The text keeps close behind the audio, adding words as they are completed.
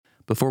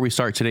Before we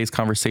start today's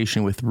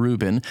conversation with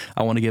Ruben,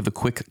 I want to give a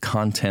quick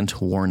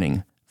content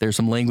warning. There's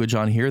some language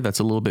on here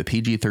that's a little bit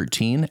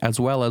PG-13, as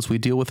well as we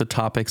deal with the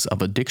topics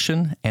of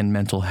addiction and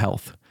mental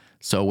health.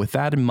 So with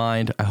that in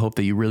mind, I hope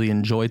that you really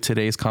enjoy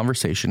today's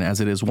conversation,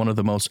 as it is one of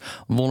the most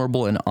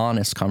vulnerable and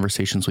honest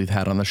conversations we've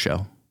had on the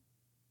show.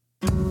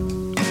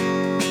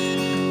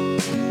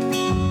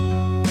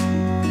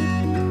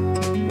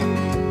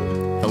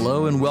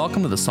 Hello and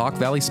welcome to the Sauk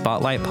Valley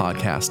Spotlight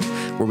Podcast,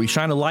 where we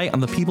shine a light on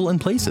the people and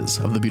places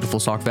of the beautiful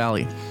Sauk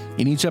Valley.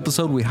 In each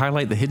episode, we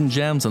highlight the hidden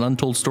gems and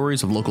untold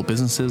stories of local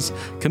businesses,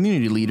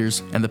 community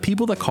leaders, and the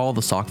people that call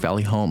the Sauk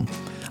Valley home.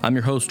 I'm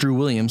your host, Drew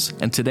Williams,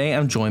 and today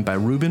I'm joined by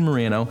Ruben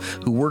Moreno,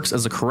 who works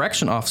as a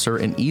correction officer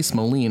in East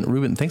Moline.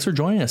 Ruben, thanks for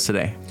joining us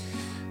today.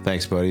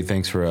 Thanks, buddy.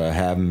 Thanks for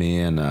having me.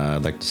 And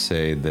I'd like to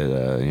say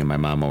that my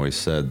mom always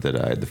said that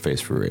I had the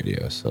face for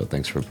radio. So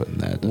thanks for putting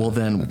that. Well,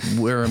 then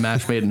we're a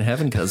match made in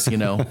heaven because,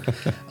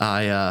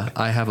 I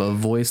have a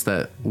voice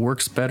that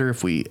works better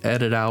if we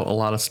edit out a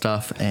lot of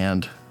stuff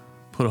and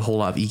put a whole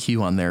lot of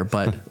EQ on there.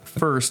 But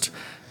first,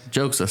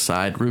 jokes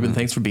aside, Ruben,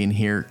 thanks for being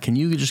here. Can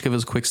you just give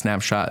us a quick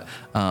snapshot?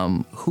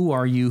 Who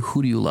are you?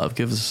 Who do you love?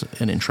 Give us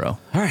an intro.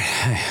 All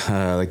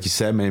right. Like you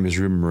said, my name is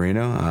Ruben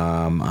Moreno.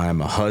 I'm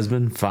a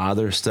husband,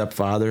 father,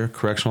 stepfather,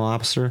 correctional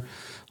officer,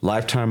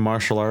 lifetime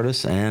martial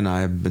artist, and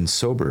I've been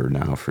sober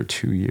now for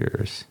 2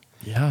 years.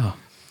 Yeah,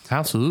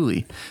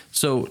 absolutely.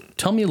 So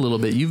tell me a little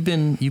bit. You've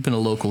been a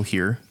local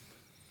here.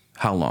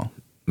 How long?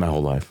 My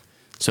whole life.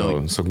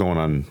 So going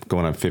on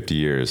 50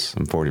 years.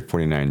 I'm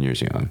 49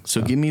 years young.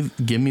 So give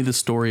me the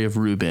story of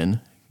Ruben.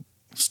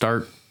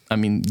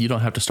 You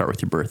don't have to start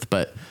with your birth,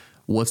 but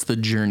what's the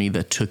journey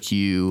that took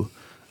you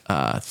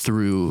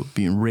through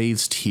being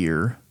raised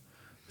here,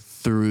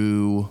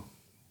 through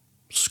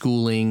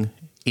schooling,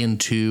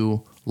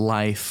 into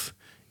life,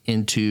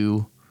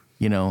 into,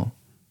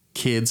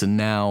 kids, and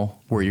now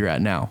where you're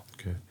at now?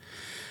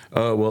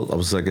 Well, I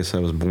was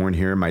born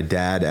here. My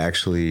dad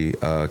actually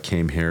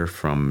came here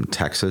from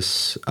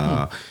Texas.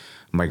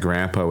 My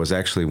grandpa was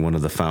actually one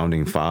of the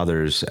founding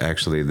fathers,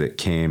 that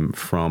came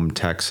from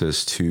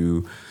Texas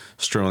to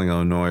Sterling,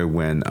 Illinois,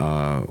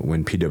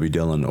 when P.W.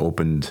 Dillon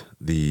opened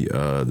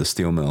the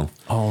steel mill.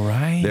 All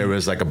right. There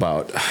was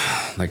about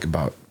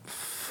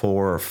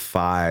 4 or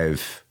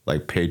 5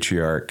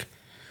 patriarch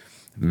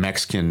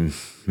Mexican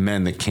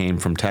men that came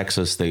from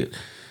Texas.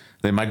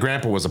 My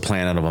grandpa was a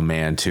planet of a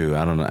man too.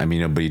 I don't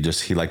know. But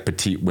he liked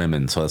petite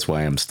women, so that's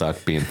why I'm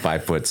stuck being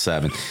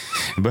 5'7".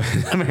 But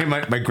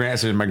my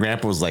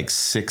grandpa was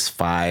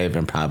 6'5"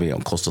 and probably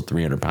close to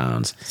 300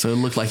 pounds. So it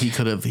looked like he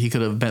could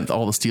have bent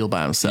all the steel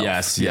by himself.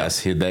 Yes.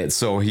 They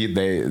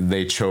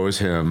chose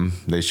him.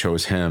 They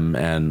chose him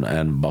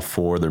and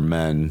before their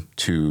men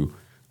to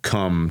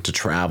come to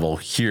travel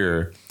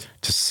here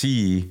to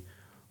see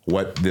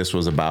what this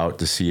was about,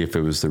 to see if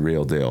it was the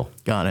real deal.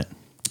 Got it.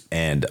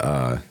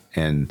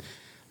 And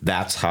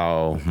that's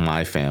how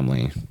my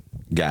family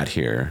got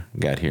here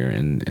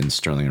in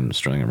Sterling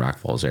and Rock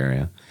Falls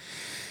area.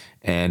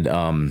 And,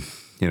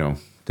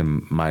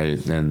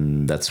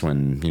 then that's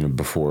when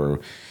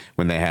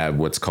they had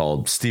what's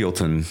called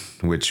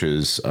Steelton, which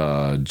is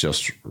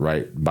just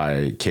right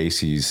by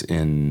Casey's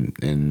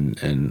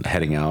in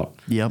heading out.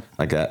 Yep.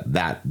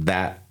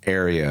 That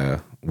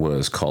area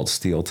was called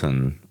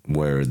Steelton,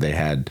 where they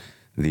had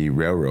the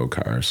railroad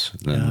cars.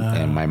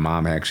 And my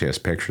mom actually has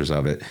pictures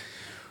of it.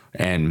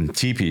 And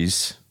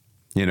teepees,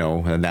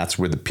 and that's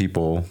where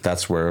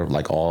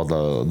all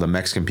the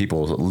Mexican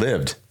people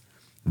lived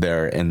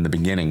there in the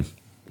beginning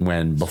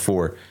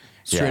before.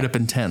 Straight up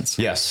intense.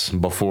 Yes.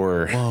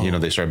 Before,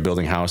 they started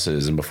building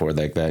houses and before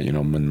that,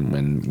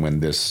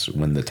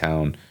 when the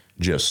town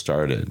just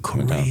started.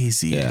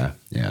 Crazy.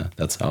 Yeah.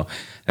 That's how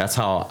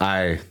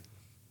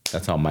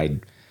my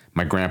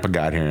grandpa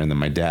got here, and then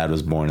my dad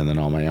was born, and then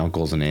all my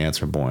uncles and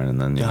aunts were born, and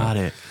then, Got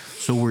it.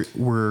 So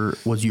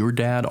was your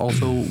dad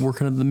also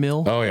working at the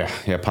mill? Oh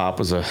yeah. Pop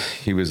was a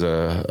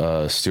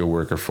steel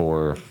worker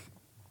for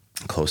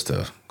close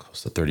to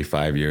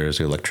 35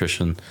 years,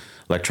 electrician,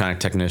 electronic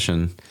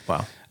technician.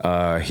 Wow.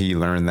 He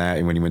learned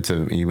that when he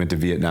went to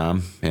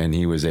Vietnam, and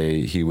he was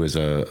a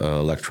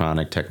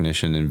electronic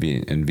technician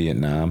in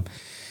Vietnam,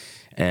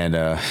 and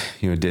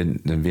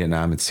did in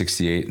Vietnam in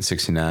 68 and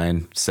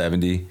 69,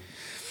 70.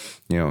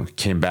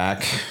 Came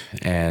back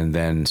and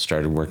then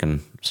started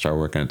working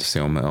at the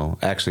steel mill.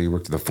 Actually, he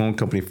worked at the phone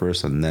company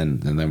first, and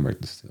then worked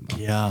at the steel mill.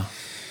 Yeah.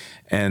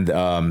 And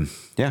and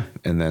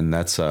then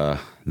that's how.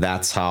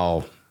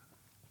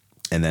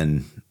 And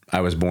then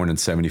I was born in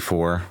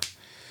 74.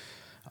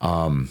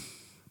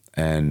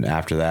 And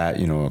after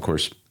that, of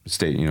course,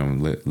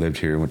 lived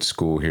here, went to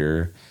school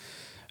here.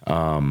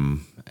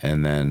 And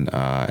then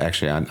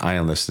actually, I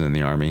enlisted in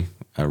the Army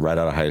right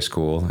out of high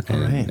school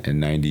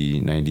in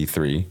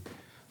 93.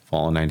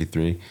 Fall of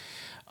 93.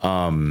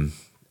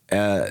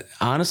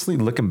 Honestly,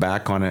 looking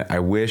back on it, I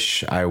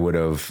wish I would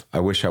have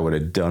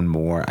done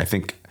more. I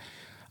think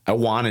I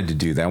wanted to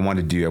do that. I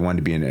wanted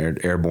to be an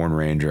airborne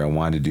ranger. I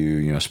wanted to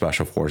do,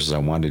 special forces. I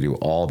wanted to do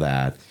all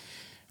that.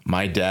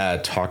 My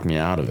dad talked me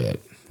out of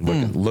it.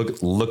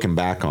 Looking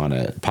back on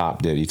it,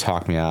 Pop did. He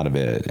talked me out of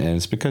it, and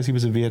it's because he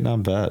was a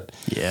Vietnam vet.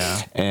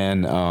 Yeah,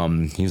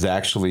 and he's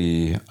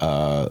actually,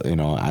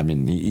 I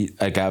mean,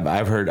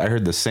 I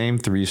heard the same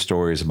 3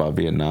 stories about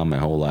Vietnam my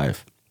whole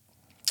life,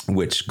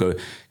 which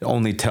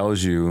only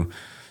tells you,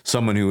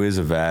 someone who is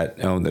a vet,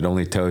 that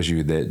only tells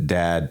you that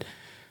Dad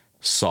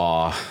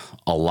saw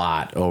a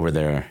lot over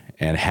there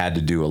and had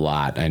to do a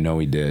lot. I know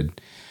he did.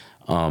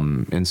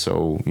 And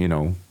so,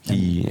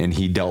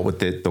 he dealt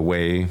with it the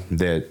way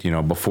that,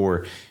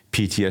 before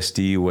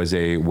PTSD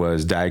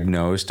was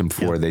diagnosed and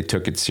before they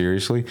took it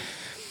seriously,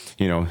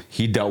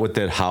 he dealt with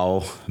it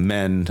how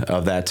men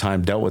of that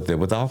time dealt with it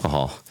with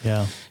alcohol.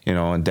 Yeah.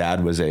 And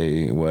Dad was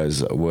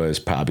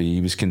probably,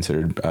 he was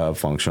considered a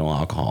functional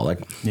alcoholic,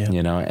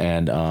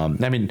 and,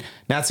 I mean,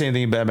 not saying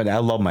anything bad, but I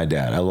love my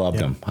dad. I loved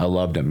him.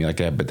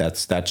 But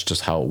that's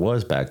just how it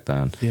was back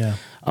then. Yeah.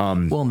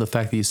 Well, and the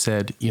fact that you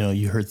said,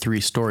 you heard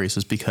 3 stories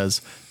is because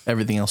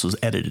everything else was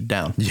edited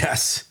down.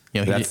 Yes. He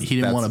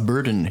didn't want to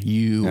burden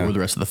you or the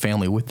rest of the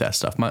family with that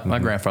stuff. My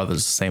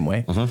grandfather's the same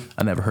way.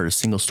 I never heard a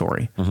single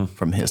story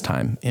from his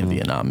time in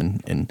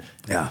Vietnam. And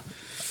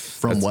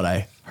from what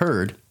I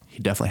heard, he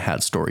definitely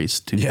had stories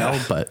to tell,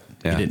 but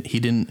he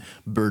didn't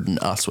burden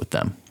us with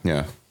them.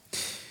 Yeah.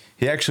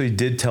 He actually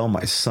did tell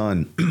my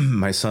son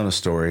a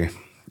story,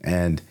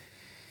 and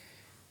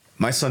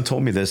my son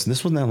told me this, and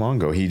this wasn't that long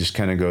ago. He just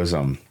kind of goes,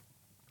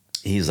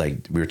 he's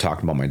like, we were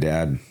talking about my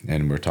dad,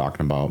 and we were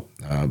talking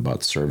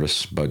about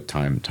service, about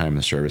time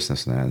in service,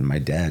 this and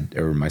that.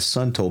 And my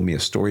son told me a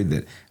story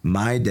that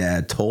my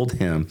dad told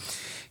him.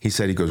 He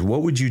goes,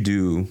 what would you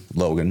do,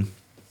 Logan?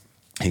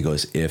 He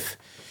goes, if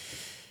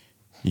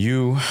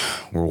you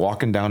were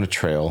walking down a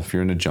trail, if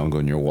you're in the jungle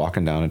and you're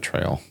walking down a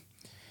trail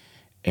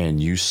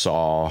and you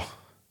saw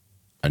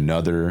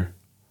another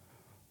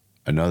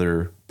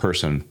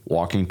person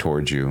walking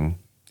towards you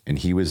and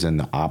he was in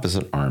the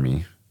opposite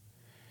army,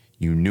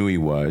 you knew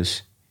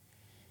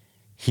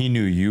he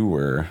knew you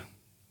were,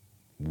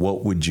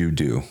 what would you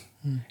do?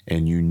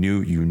 And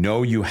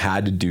you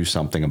had to do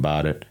something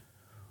about it.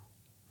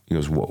 He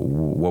goes,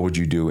 what would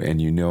you do? And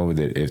you know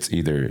that it's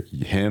either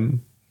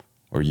him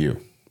or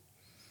you.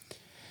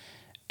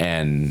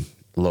 And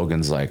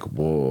Logan's like,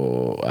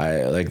 whoa,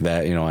 I like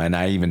that, and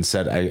I even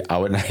said,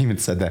 I even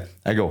said that.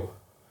 I go,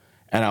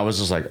 and I was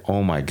just like,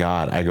 oh my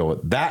God. I go,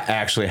 that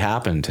actually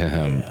happened to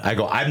him. Yeah. I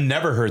go, I've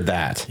never heard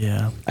that.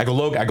 Yeah. I go,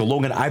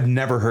 Logan, I've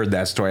never heard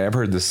that story. I've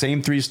heard the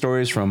same 3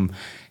 stories from,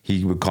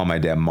 he would call my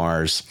dad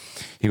Mars.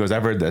 He goes,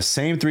 I've heard the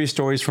same 3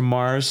 stories from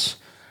Mars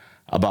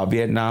about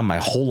Vietnam my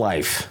whole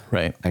life.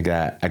 Right. I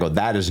go,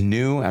 that is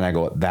new. And I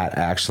go, that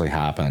actually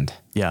happened.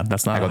 Yeah.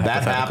 That's not, I go,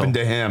 that happened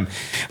to him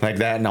like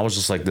that. And I was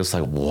just like,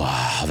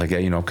 wow. Like,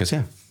 cause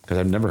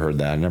I've never heard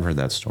that. I never heard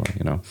that story,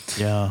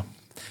 Yeah.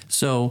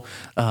 So,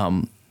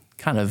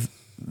 kind of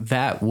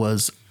that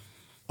was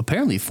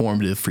apparently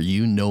formative for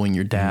you, knowing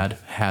your dad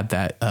had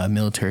that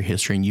military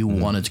history and you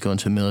wanted to go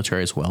into the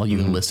military as well. You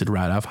enlisted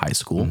right out of high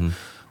school.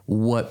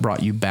 What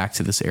brought you back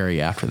to this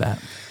area after that?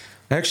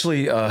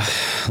 Actually,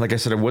 like I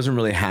said, I wasn't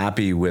really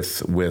happy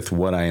with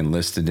what I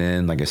enlisted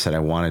in. Like I said, I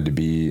wanted to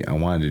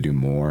do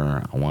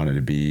more. I wanted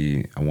to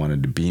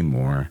be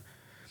more.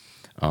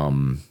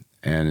 And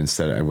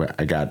instead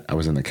I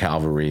was in the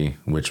cavalry,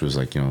 which was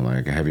like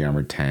heavy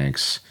armored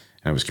tanks.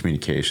 And it was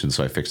communications,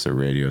 so I fixed their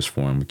radios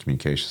for them,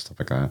 communication, stuff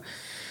like that.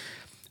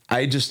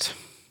 I don't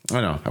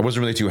know. I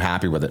wasn't really too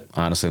happy with it,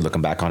 honestly,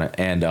 looking back on it.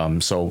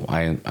 And so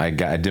I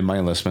did my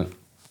enlistment.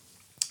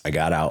 I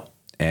got out,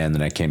 and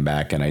then I came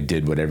back, and I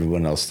did what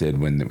everyone else did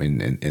when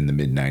in the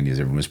mid-'90s.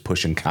 Everyone was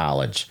pushing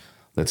college.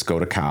 Let's go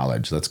to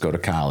college. Let's go to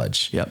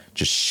college. Yep.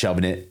 Just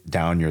shoving it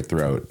down your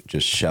throat.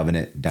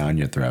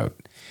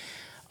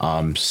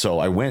 So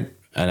I went,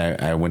 and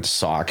I went to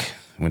Sauk.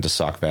 Went to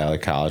Sauk Valley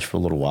College for a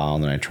little while,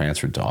 and then I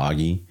transferred to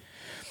Augie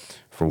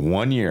for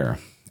 1 year.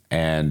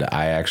 And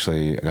I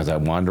actually, because I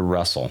wanted to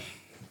wrestle,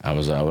 I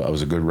was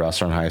a good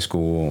wrestler in high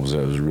school.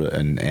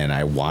 And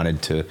I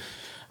wanted to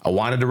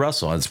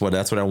wrestle. That's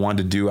what I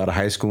wanted to do out of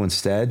high school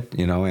instead,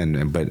 I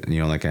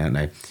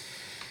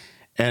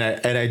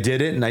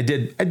did it, and I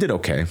did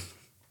okay.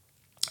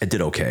 I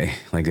did okay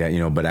like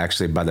that, but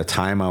actually by the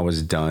time I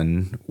was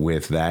done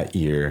with that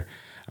year,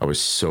 I was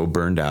so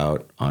burned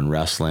out on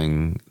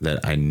wrestling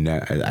that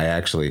I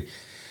actually,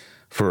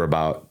 for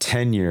about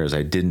 10 years,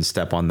 I didn't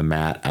step on the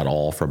mat at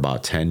all for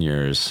about 10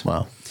 years.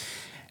 Wow.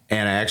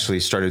 And I actually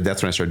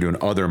that's when I started doing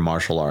other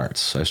martial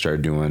arts. I did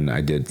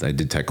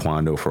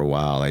Taekwondo for a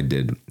while. I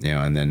did,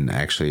 and then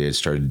actually I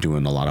started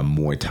doing a lot of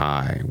Muay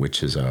Thai,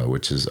 which is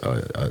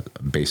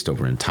based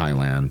over in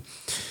Thailand.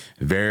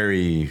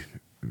 Very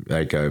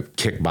like a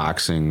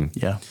kickboxing.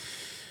 Yeah.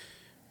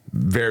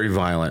 Very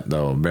violent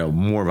though,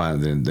 more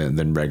violent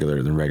than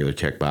regular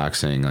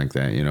kickboxing like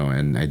that,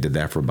 and I did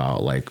that for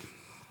about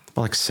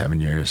 7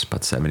 years,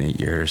 about 7-8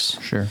 years.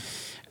 Sure.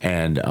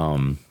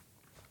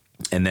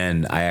 And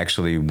then I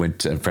actually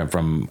went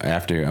from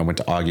after I went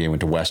to Augie, I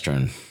went to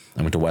Western.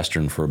 I went to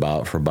Western for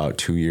about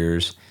 2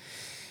 years.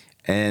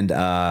 And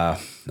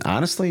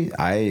honestly,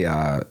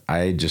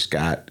 I just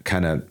got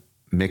kind of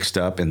mixed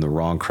up in the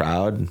wrong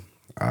crowd,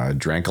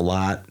 drank a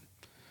lot,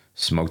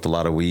 smoked a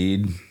lot of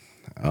weed,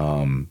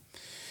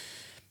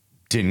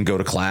 didn't go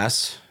to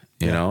class,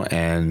 you know,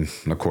 and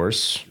of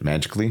course,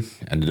 magically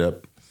ended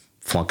up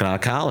flunking out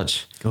of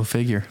college. Go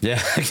figure.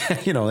 Yeah.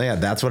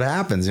 That's what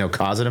happens,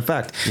 cause and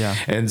effect. Yeah.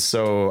 And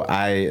so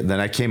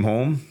I came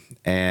home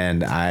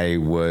and I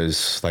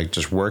was like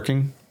just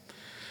working.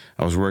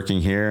 I was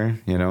working here,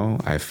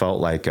 I felt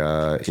like,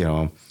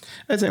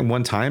 I'd say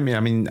one time,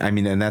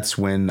 and that's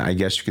when I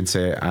guess you could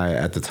say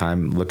at the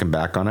time, looking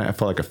back on it, I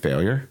felt like a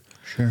failure.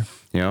 Sure.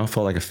 I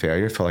felt like a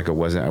failure. I felt like I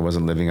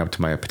wasn't living up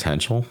to my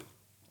potential.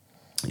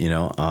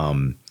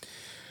 I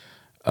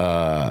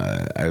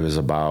was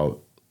about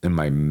in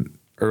my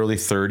early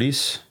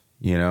 30s,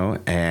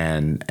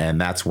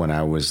 and that's when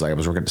I was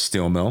working at the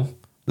steel mill,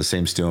 the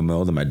same steel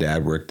mill that my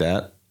dad worked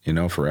at,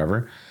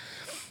 forever.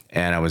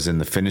 And I was in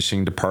the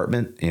finishing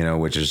department,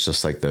 which is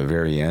just like the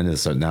very end.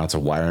 Now it's a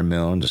wire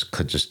mill and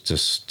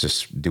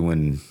just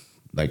doing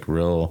like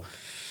real,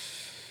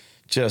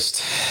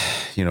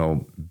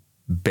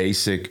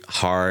 basic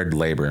hard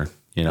labor,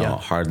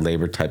 hard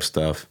labor type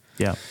stuff.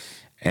 Yeah.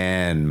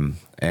 And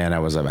I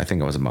was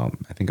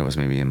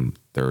maybe in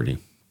 30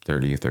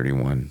 or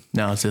 31.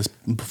 Now, is this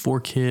before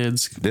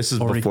kids? This is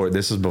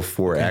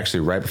before, okay.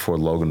 Actually right before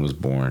Logan was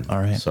born. All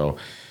right. So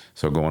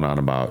going on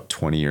about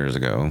 20 years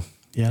ago.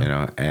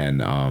 Yeah.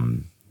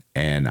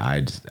 And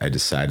I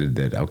decided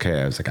that,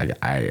 okay, I was like,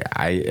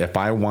 if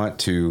I want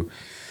to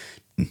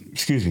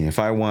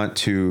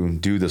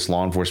do this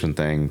law enforcement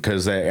thing,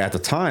 because at the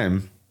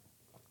time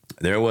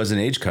there was an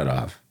age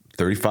cutoff.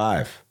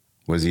 35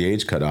 was the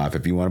age cutoff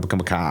if you want to become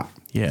a cop.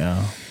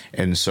 Yeah.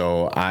 And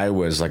so I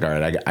was like, all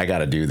right, I got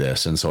to do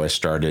this. And so I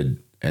started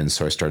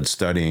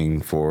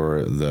studying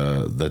for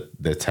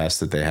the test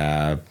that they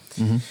have.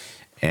 Mm-hmm.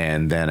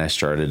 And then I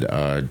started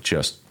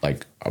just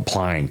like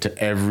applying to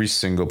every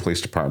single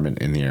police department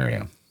in the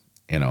area,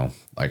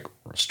 like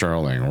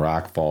Sterling,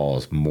 Rock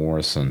Falls,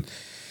 Morrison.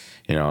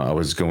 I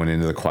was going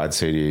into the Quad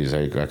Cities.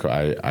 I think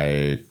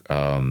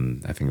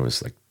it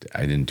was like,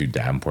 I didn't do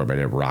Davenport, but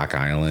I did Rock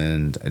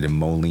Island. I did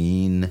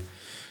Moline,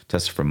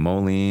 tested for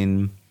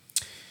Moline.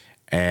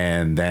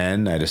 And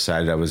then I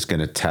decided I was going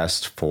to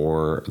test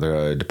for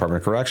the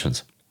Department of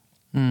Corrections.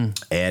 And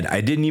I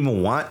didn't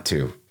even want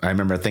to. I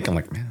remember thinking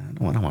like, man, I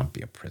don't want to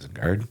be a prison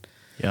guard.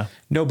 Yeah.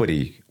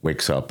 Nobody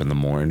wakes up in the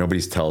morning. Nobody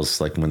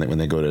tells like when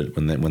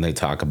they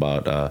talk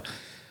about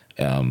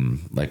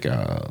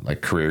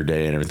like career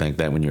day and everything like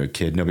that. When you're a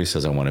kid, nobody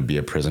says I want to be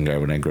a prison guard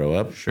when I grow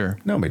up. Sure.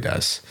 Nobody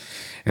does.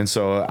 And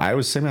so I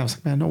was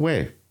like, man, no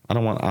way. I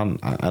don't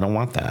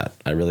want that.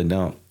 I really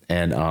don't.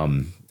 And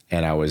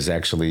I was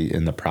actually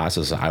in the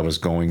process. I was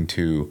going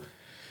to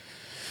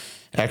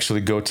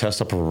actually go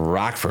test up in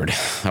Rockford,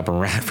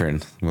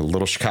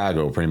 Little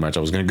Chicago, pretty much. I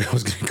was gonna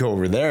go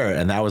over there,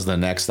 and that was the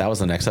next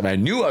step. I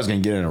knew I was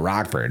gonna get into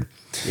Rockford.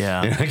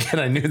 Yeah.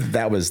 Again, I knew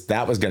that was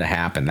gonna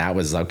happen. That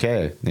was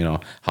okay.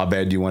 How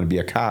bad do you want to be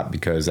a cop?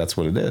 Because that's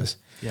what it is.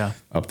 Yeah.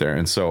 Up there,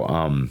 and so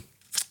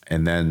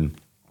and then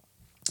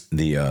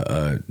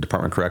the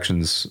Department of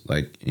Corrections,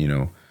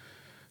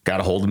 got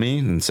a hold of me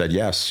and said,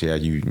 yes, yeah,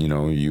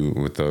 you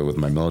with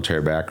my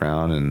military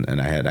background, and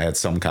I had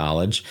some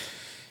college.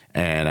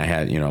 And I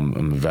had,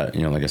 I'm a vet,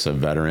 like I said,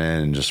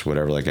 veteran and just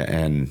whatever,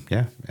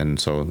 and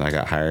so I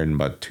got hired in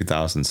about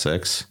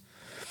 2006,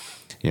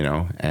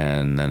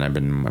 and then I've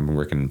been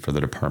working for the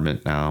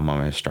department now.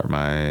 I'm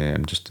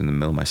just in the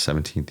middle of my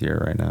 17th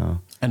year right now.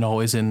 And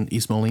always in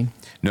East Moline?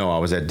 No, I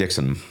was at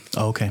Dixon.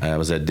 Oh, okay. I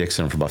was at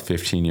Dixon for about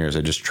 15 years.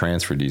 I just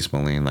transferred to East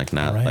Moline, like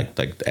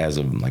as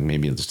of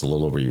maybe just a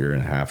little over a year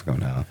and a half ago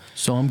now.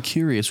 So I'm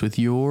curious, with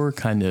your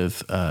kind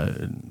of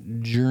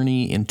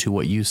journey into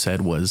what you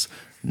said was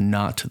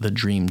not the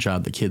dream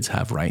job that kids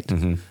have, right?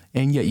 Mm-hmm.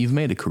 And yet you've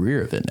made a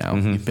career of it now.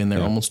 Mm-hmm. You've been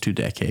there almost 2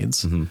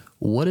 decades. Mm-hmm.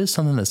 What is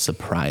something that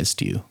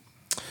surprised you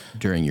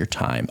during your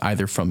time,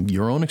 either from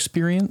your own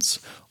experience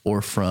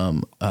or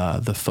from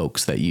the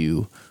folks that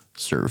you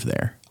serve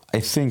there? I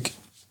think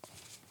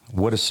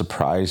what has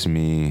surprised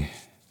me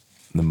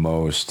the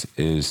most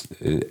is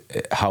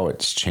how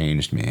it's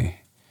changed me.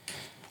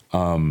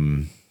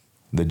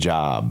 The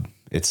job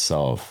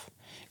itself,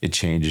 it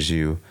changes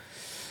you.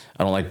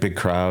 I don't like big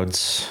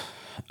crowds.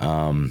 I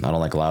don't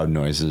like loud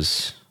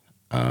noises.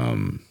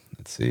 Let's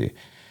see.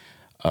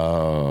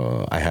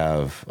 I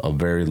have a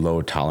very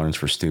low tolerance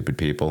for stupid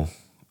people.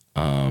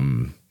 I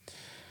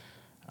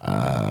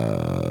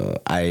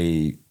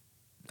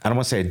don't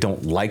want to say I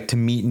don't like to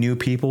meet new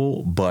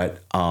people,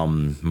 but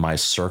my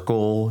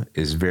circle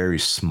is very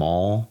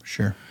small.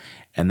 Sure.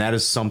 And that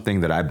is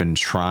something that I've been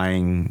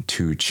trying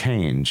to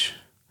change,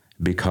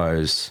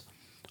 because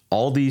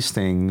all these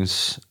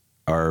things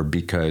are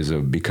because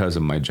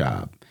of my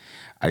job.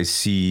 I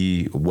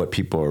see what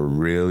people are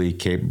really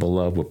capable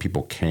of, what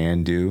people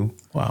can do.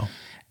 Wow.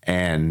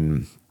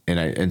 And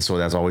so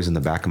that's always in the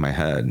back of my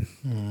head,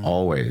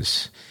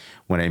 always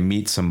when I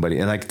meet somebody,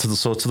 and to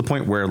the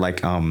point where I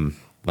don't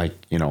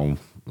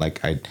want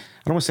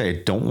to say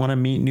I don't want to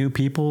meet new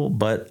people,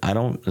 but I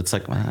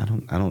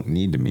don't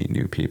need to meet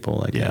new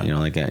people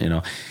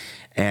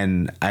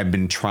And I've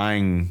been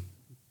trying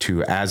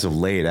to, as of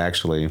late,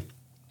 actually,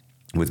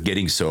 with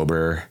getting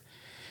sober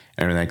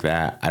and everything like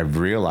that, I've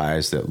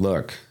realized that,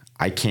 look,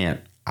 I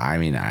can't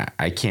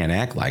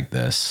act like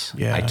this.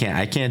 Yeah.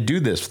 I can't do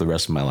this for the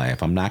rest of my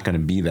life. I'm not going to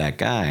be that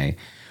guy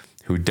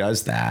who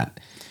does that.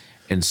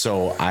 And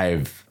so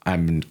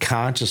I'm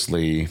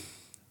consciously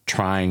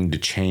trying to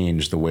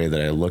change the way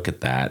that I look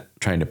at that,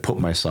 trying to put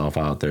myself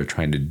out there,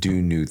 trying to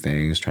do new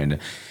things, trying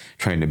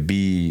to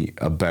be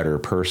a better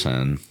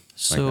person.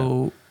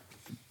 So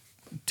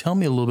tell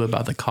me a little bit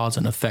about the cause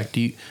and effect.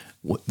 The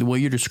way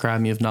you're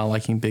describing of not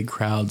liking big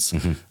crowds,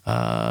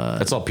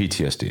 that's all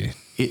PTSD.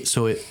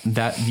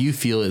 That you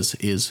feel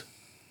is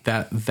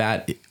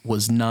that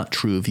was not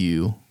true of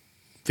you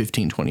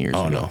 15, 20 years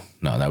ago.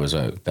 No, it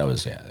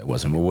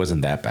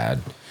wasn't that bad.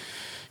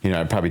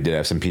 I probably did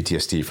have some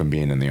PTSD from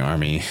being in the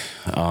Army,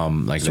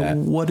 that. So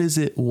what is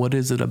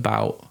it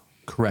about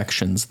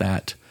corrections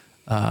that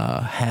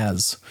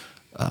has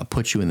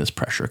put you in this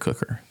pressure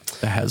cooker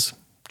that has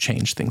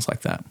changed things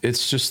like that?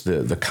 It's just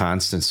the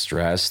constant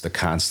stress, the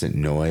constant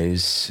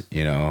noise,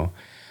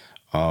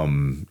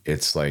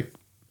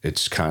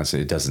 it's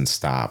constant. It doesn't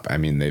stop. I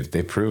mean,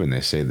 they've proven,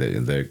 they say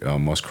that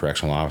most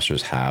correctional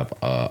officers have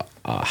a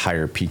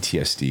higher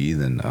PTSD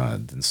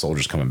than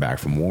soldiers coming back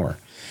from war.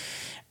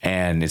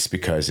 And it's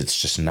because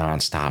it's just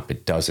nonstop.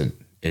 It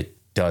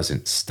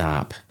doesn't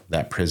stop.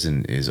 That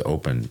prison is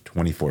open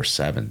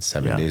 24/7,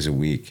 7 days a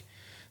week,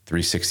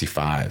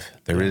 365.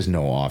 There is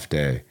no off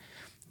day.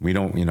 We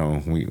don't,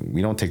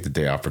 we don't take the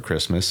day off for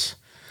Christmas.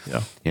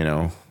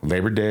 Yeah.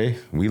 Labor Day,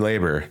 we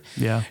labor.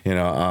 Yeah. You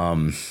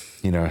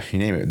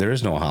name it. There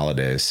is no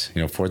holidays.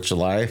 4th of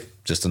July,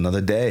 just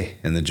another day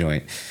in the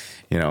joint.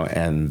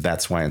 And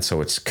that's why. And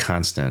so it's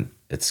constant.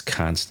 It's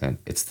constant.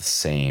 It's the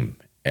same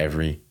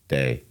every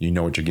day. You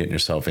know what you're getting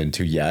yourself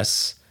into.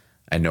 Yes,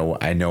 I know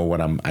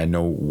what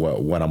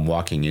I'm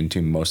walking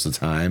into most of the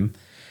time,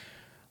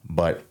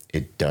 but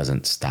it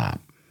doesn't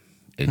stop.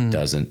 It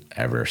doesn't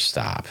ever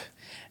stop.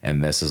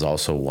 And this is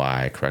also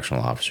why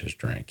correctional officers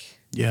drink.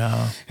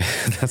 Yeah.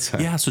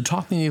 So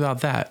talk to me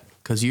about that.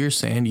 Because you're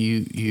saying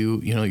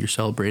you're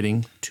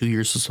celebrating 2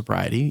 years of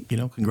sobriety.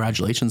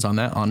 Congratulations on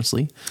that.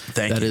 Honestly,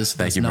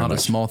 that's not a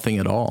small thing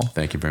at all.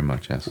 Thank you very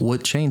much. Yes.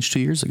 What changed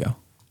 2 years ago?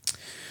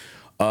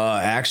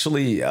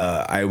 Actually,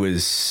 I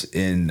was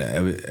in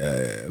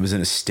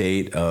a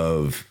state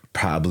of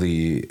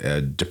probably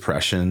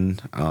depression.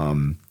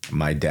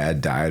 My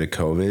dad died of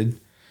COVID,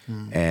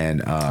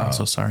 and I'm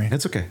so sorry.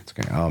 It's okay. It's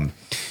okay.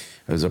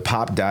 It was a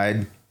pop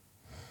died,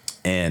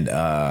 and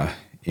that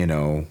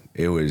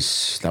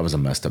was a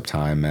messed up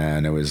time,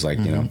 man. It was like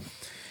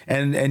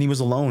and he was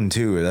alone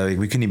too. Like,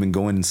 we couldn't even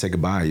go in and say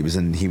goodbye. He was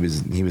in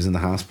the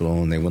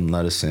hospital, and they wouldn't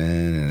let us in,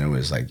 and it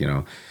was like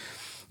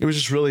it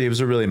was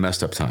a really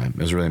messed up time.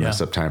 It was a really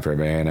messed up time for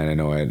everybody, and I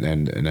know it,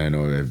 and I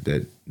know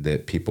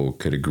that people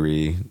could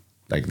agree,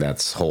 like,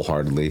 that's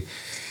wholeheartedly.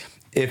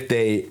 If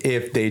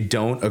they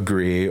don't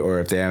agree, or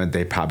if they haven't,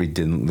 they probably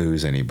didn't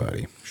lose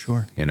anybody.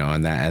 Sure.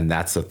 And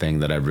that's the thing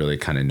that I've really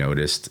kind of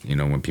noticed.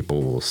 When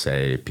people would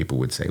say,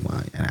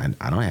 well, I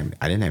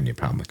didn't have any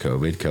problem with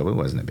COVID. COVID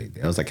wasn't a big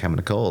deal. It was like having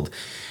a cold.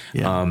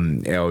 Yeah.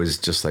 It was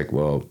just like,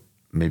 well,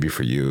 maybe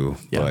for you,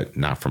 but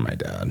not for my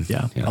dad.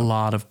 Yeah. A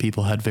lot of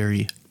people had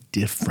very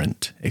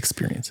different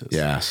experiences.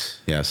 Yes.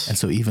 And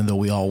so even though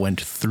we all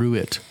went through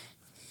it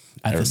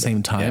at the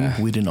same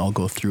time, we didn't all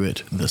go through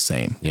it the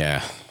same.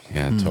 Yeah.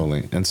 Yeah,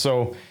 totally. And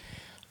so,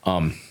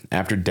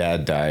 after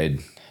Dad died,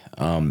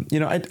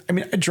 I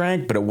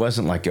drank, but it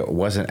wasn't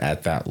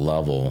at that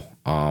level.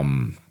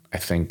 I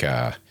think,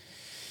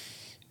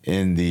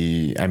 and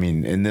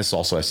this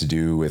also has to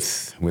do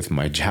with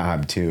my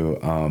job too.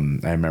 I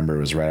remember it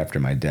was right after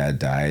my dad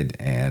died,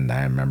 and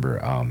I remember,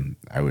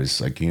 I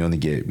was like, we only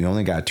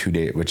got 2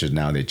 days, which is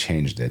now they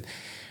changed it.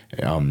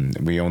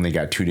 We only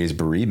got 2 days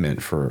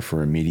bereavement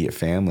for immediate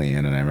family.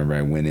 And then I remember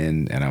I went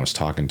in and I was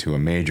talking to a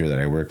major that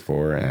I worked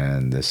for,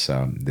 and this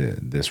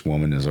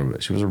woman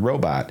she was a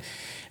robot.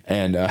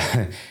 And,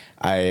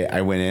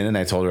 I went in and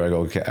I told her,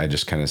 okay, I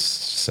just kind of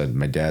said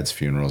my dad's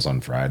funeral's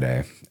on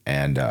Friday.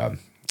 And,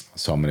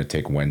 so I'm going to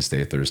take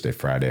Wednesday, Thursday,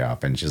 Friday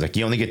off. And she's like,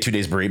 you only get 2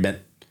 days bereavement.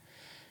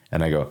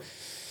 And I go,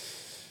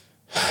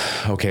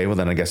 okay, well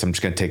then I guess I'm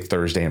just going to take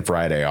Thursday and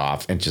Friday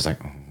off. And she's like,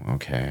 oh,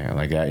 okay.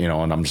 Like that,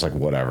 and I'm just like,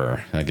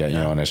 whatever. And I get,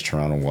 and I just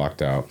turned around and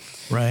walked out.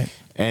 Right.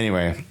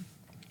 Anyway,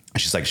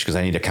 she goes,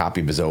 I need a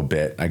copy of his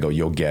obit. I go,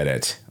 you'll get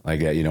it. Like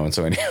that, and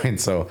so anyway,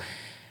 and so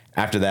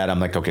after that, I'm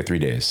like, okay, 3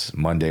 days,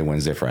 Monday,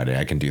 Wednesday, Friday,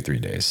 I can do 3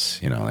 days,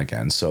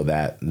 and so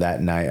that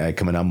night I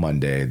come in on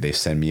Monday, they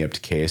send me up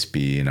to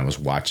KSB, and I was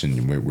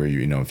watching where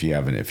if you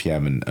have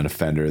an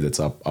offender that's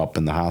up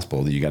in the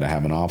hospital, you got to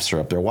have an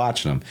officer up there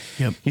watching him.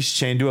 Yep. He's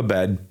chained to a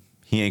bed.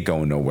 He ain't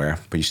going nowhere,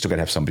 but you still got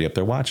to have somebody up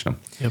there watching him.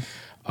 Yep.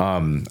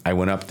 I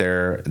went up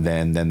there,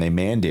 then they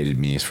mandated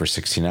me for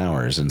 16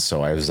 hours. And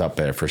so I was up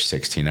there for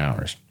 16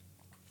 hours,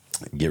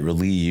 get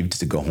relieved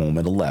to go home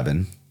at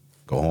 11,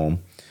 go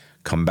home,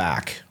 come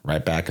back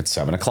right back at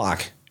 7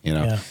 o'clock.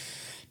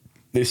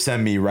 They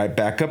send me right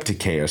back up to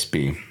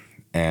KSB,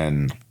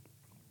 and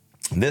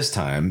This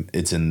time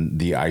it's in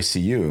the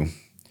ICU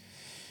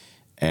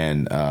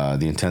and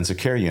the intensive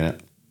care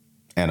unit,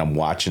 and I'm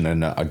watching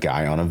a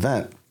guy on a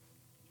vent.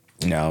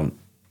 Now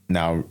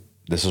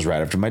this was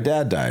right after my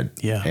dad died.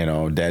 Yeah.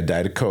 Dad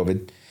died of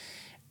COVID,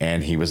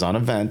 and he was on a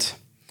vent,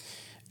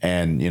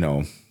 and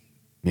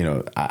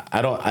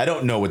I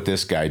don't know what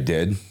this guy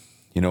did,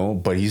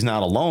 but he's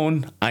not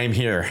alone. I'm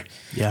here.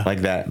 Yeah.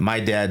 Like that.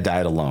 My dad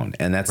died alone.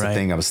 And that's the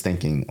thing I was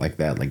thinking, like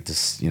that, like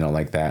this,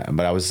 like that.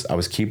 But I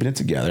was keeping it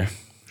together.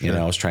 Sure.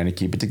 I was trying to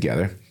keep it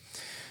together,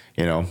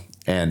 and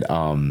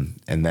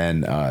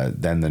then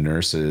the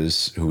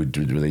nurses who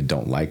really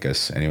don't like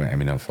us anyway. I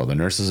mean, for the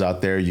nurses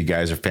out there, you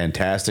guys are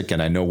fantastic, and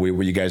I know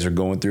what you guys are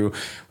going through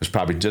was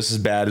probably just as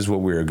bad as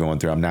what we were going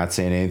through. I'm not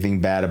saying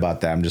anything bad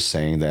about that. I'm just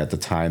saying that at the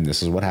time,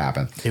 this is what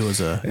happened. It was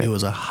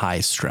a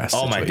high stress.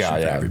 Oh my God,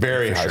 yeah,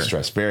 very high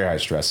stress, very high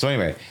stress. So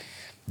anyway,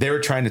 they were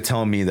trying to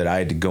tell me that I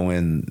had to go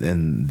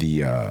in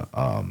the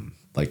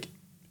like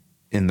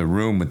in the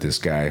room with this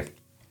guy,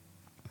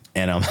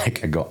 and I'm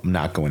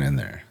not going in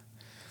there.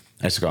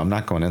 I just go, I'm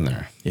not going in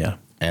there. Yeah.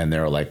 And they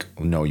were like,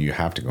 no, you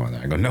have to go in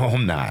there. I go, no,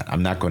 I'm not.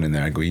 I'm not going in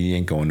there. I go, he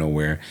ain't going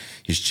nowhere.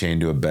 He's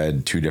chained to a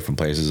bed, 2 different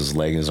places. His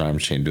leg and his arm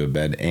chained to a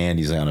bed, and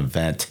he's on a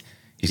vent.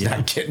 He's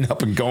not getting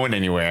up and going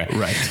anywhere.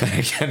 Right.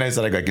 And I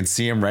said, I can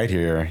see him right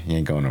here. He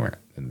ain't going nowhere.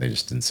 And they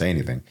just didn't say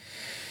anything.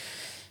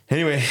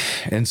 Anyway,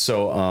 and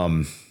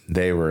so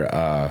they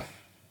were,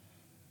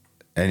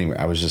 anyway,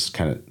 I was just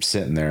kind of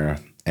sitting there,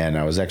 and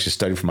I was actually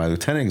studying for my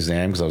lieutenant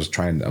exam because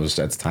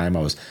at the time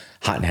I was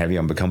hot and heavy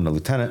on becoming a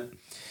lieutenant.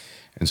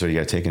 And so you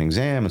got to take an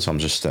exam. And so I'm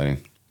just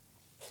studying,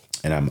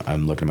 and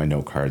I'm looking at my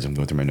note cards. I'm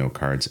going through my note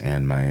cards,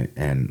 and my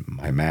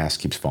mask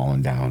keeps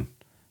falling down.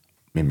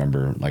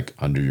 Remember, like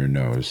under your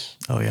nose.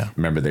 Oh yeah.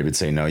 Remember they would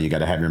say, no, you got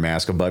to have your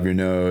mask above your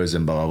nose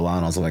and blah, blah, blah.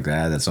 And also like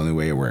that. That's the only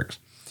way it works.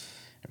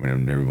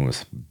 And everyone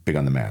was big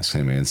on the mask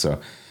anyway. And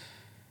so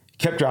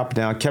kept dropping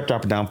down.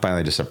 Finally,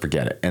 I just said,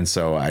 forget it. And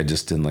so I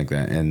just didn't like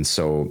that. And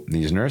so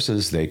these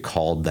nurses, they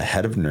called the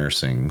head of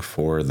nursing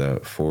for the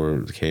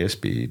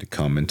KSB to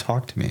come and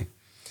talk to me.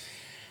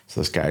 So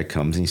this guy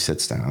comes and he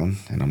sits down,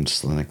 and I'm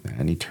just like that.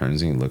 And he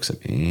turns and he looks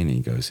at me and he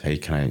goes, hey,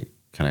 can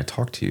I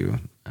talk to you?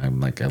 I'm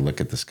like, I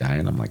look at this guy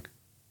and I'm like,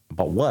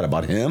 about what?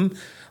 About him?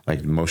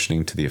 Like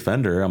motioning to the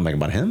offender. I'm like,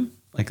 about him?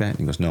 Like that. And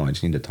he goes, no, I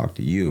just need to talk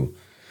to you.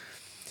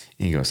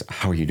 And he goes,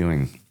 how are you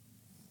doing?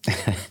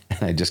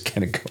 And I just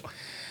kind of go,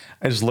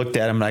 I just looked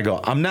at him and I go,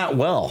 I'm not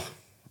well.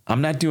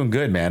 I'm not doing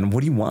good, man.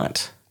 What do you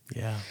want?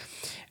 Yeah.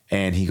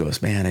 And he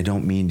goes, man, I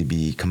don't mean to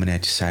be coming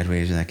at you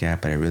sideways like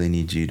that, but I really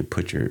need you to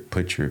put your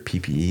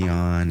PPE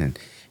on, and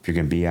if you're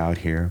going to be out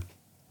here.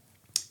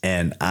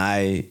 And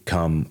I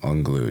come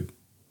unglued.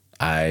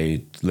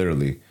 I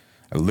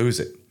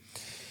lose it.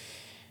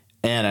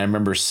 And I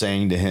remember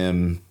saying to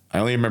him, I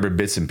only remember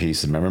bits and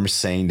pieces, but I remember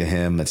saying to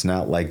him, it's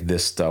not like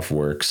this stuff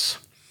works.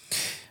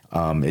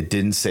 It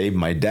didn't save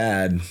my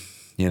dad,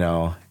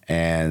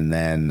 And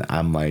then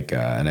I'm like,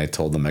 and I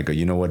told them, I go,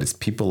 you know what? It's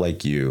people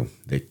like you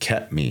that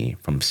kept me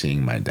from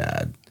seeing my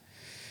dad,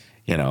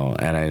 And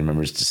I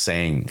remember just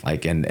saying,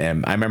 like, and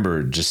I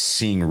remember just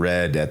seeing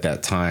red at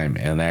that time,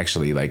 and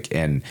actually,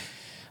 I'm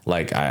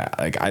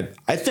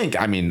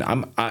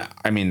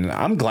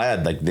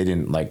glad like they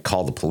didn't like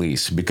call the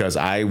police, because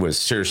I was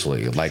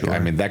seriously like, sure. I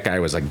mean, that guy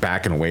was like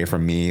backing away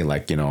from me,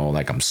 like,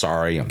 like, I'm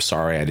sorry. I'm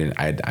sorry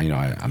about your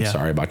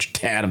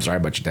dad. I'm sorry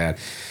about your dad,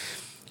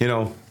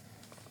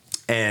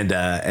 And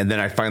then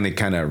I finally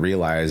kind of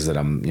realized that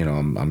I'm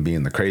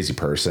being the crazy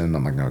person.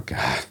 I'm like, oh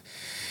God.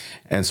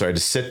 And so I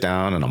just sit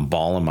down and I'm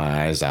bawling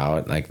my eyes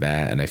out like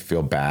that, and I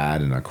feel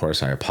bad. And of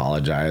course I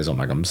apologize. I'm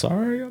like, I'm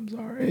sorry.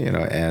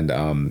 And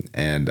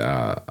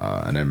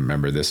I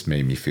remember this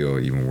made me feel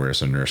even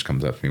worse. A nurse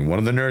comes up to me. One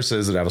of the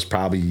nurses that I was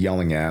probably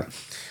yelling at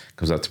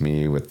comes up to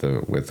me with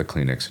the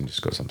Kleenex and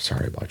just goes, I'm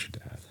sorry about your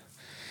dad.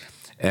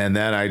 And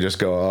then I just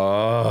go,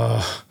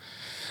 oh,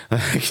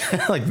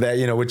 like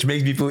that, which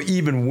makes me feel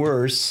even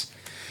worse.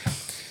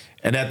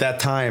 And at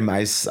that time,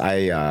 I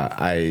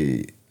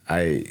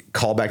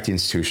called back to the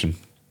institution,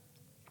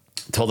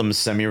 told them to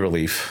send me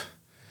relief,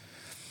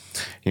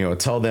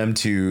 tell them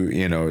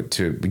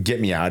to get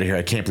me out of here.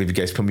 I can't believe you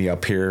guys put me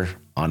up here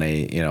on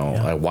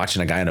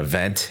watching a guy in a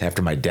vent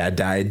after my dad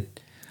died.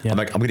 Yeah. I'm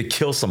like, I'm going to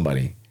kill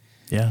somebody.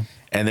 Yeah.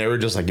 And they were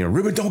just like,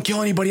 Ruben, don't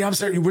kill anybody. I'm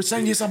sorry. We're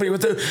sending you somebody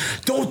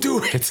don't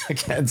do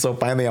it. And so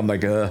finally I'm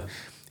like, get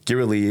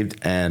relieved.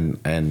 And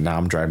now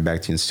I'm driving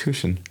back to the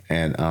institution.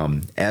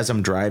 And as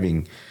I'm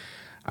driving,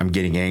 I'm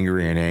getting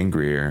angrier and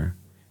angrier,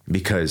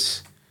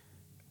 because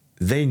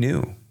they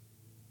knew,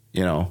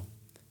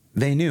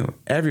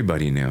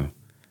 everybody knew,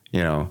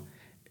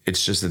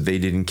 it's just that they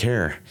didn't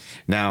care.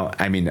 Now,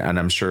 I mean, and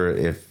I'm sure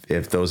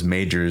if those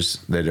majors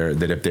that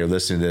if they're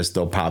listening to this,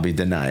 they'll probably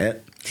deny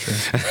it.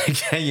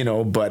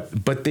 Sure.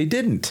 But they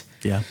didn't.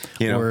 Yeah.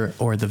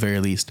 Or at the very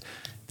least,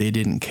 they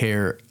didn't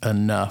care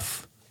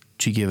enough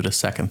to give it a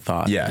second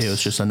thought. Yes. It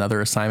was just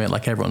another assignment,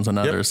 like everyone's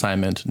another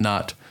assignment,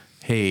 not,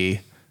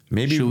 hey,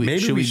 Maybe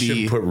we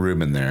should put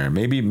Ruben there.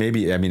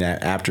 Maybe. I mean,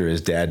 after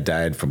his dad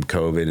died from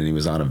COVID and he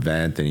was on a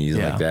vent and he's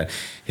like that,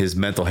 his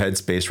mental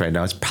headspace right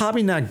now, it's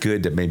probably not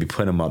good to maybe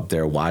put him up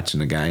there watching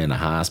a guy in a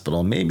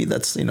hospital. Maybe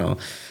that's, how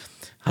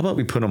about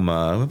we put him,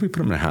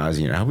 in a house,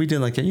 how we did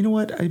like, you know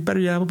what, how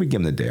about we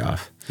give him the day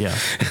off? Yeah.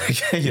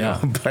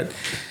 But,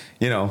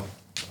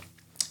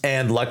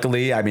 and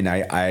luckily, I mean,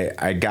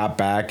 I got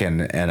back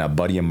and a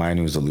buddy of mine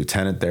who was a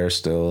lieutenant there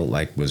still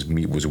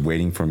was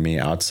waiting for me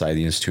outside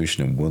the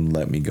institution and wouldn't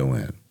let me go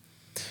in.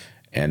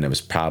 And that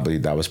was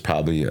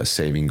probably a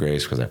saving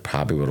grace because I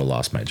probably would have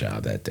lost my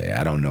job that day.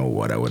 I don't know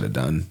what I would have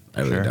done.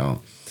 I really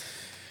don't.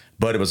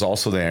 But it was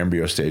also the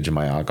embryo stage of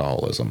my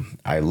alcoholism.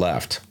 I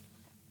left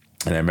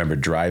and I remember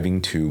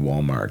driving to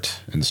Walmart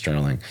in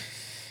Sterling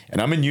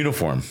and I'm in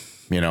uniform.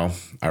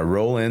 I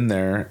roll in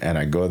there and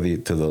I go to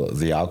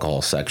the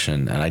alcohol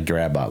section and I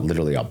grab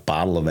literally a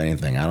bottle of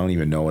anything. I don't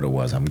even know what it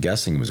was. I'm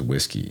guessing it was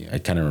whiskey. I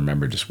kind of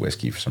remember just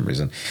whiskey for some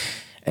reason.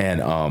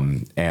 And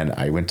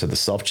I went to the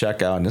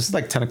self-checkout and this is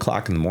like 10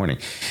 o'clock in the morning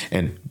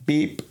and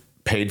beep,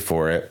 paid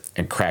for it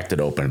and cracked it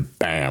open.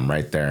 Bam,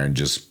 right there. And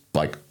just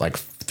like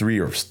three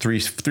or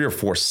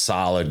four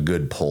solid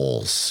good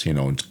pulls,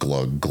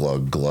 glug,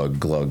 glug, glug,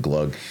 glug,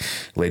 glug.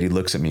 Lady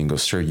looks at me and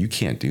goes, "Sir, you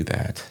can't do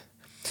that."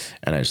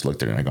 And I just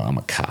looked at her and I go, "I'm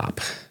a cop."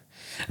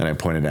 And I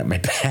pointed at my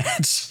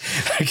badge,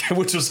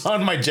 which was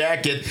on my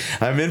jacket.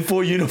 I'm in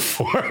full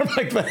uniform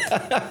like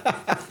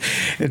that.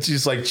 And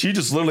she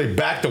just literally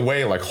backed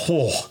away like,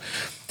 "Oh,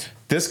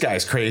 this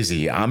guy's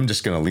crazy. I'm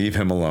just going to leave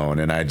him alone."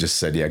 And I just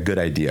said, "Yeah, good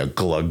idea."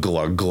 Glug,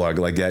 glug, glug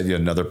like that.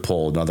 Another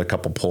pull, another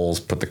couple pulls,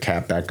 put the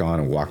cap back on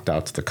and walked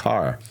out to the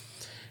car.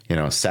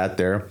 Sat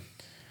there,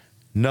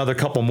 another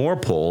couple more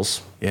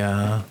pulls.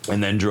 Yeah.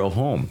 And then drove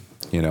home,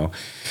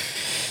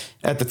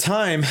 At the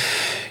time,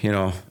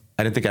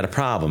 I didn't think I had a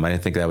problem. I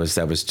didn't think that was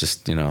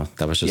just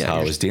how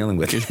I was dealing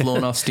with it. Just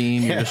blowing off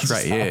steam. You're just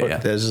right. Yeah.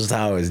 That's just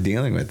how I was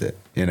dealing with it,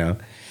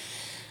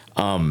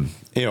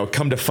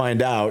 come to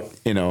find out,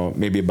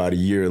 maybe about a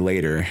year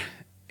later,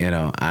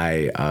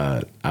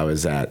 I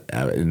was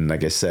and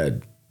like I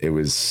said, it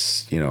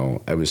was,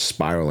 I was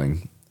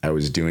spiraling. I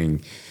was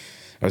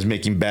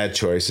making bad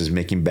choices,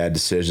 making bad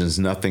decisions.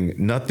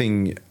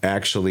 Nothing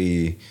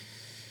actually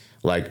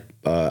like,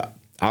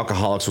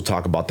 alcoholics will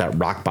talk about that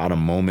rock bottom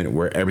moment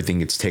where everything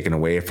gets taken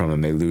away from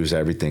them. They lose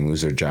everything,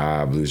 lose their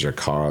job, lose their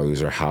car,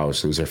 lose their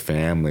house, lose their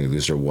family,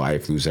 lose their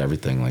wife, lose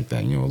everything like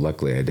that.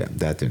 Luckily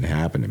that didn't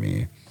happen to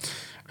me.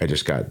 I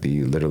just got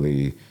the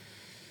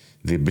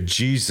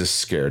bejesus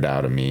scared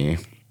out of me.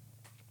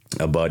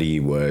 A buddy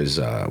was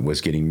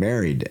getting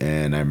married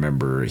and I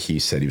remember he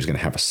said he was going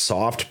to have a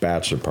soft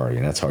bachelor party.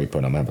 And that's how he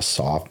put it. I'm going to have a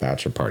soft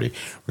bachelor party.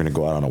 We're going to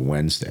go out on a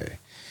Wednesday.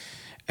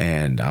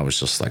 And I was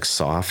just like,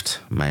 soft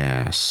my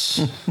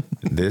ass.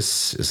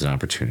 This is an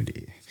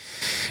opportunity.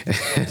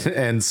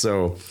 And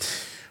so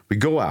we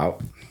go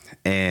out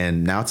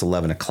and now it's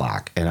 11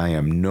 o'clock and I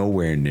am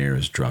nowhere near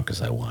as drunk as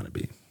I want to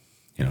be,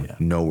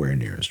 nowhere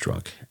near as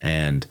drunk.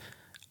 And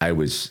I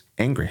was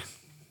angry.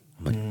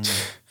 I'm like,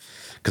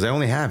 because I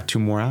only have 2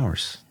 more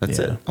hours. That's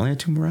it. I only have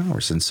 2 more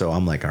hours. And so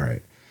I'm like, all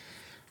right.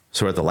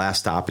 So we're at the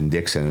last stop in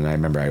Dixon and I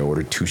remember I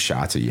ordered 2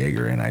 shots of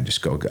Jaeger and I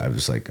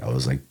was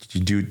like,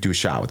 you do a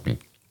shot with me.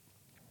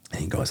 And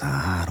he goes,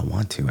 I don't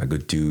want to. I go,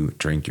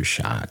 drink your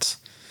shots.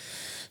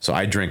 So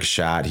I drink a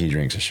shot. He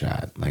drinks a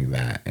shot like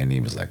that. And he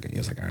was like,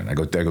 all right. I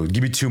go,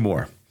 give me 2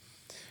 more.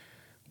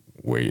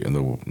 Wait, and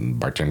the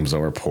bartender comes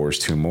over, pours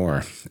 2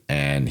 more.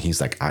 And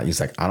he's like, I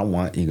don't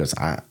want,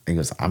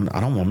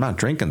 I'm not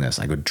drinking this.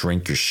 I go,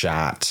 drink your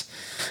shot.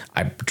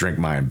 I drink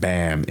mine,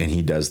 bam. And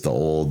he does the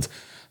old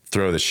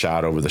throw the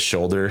shot over the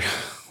shoulder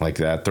like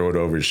that, throw it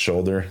over his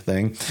shoulder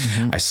thing.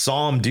 Mm-hmm. I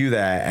saw him do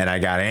that and I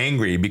got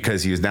angry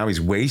because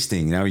he's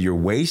wasting. Now you're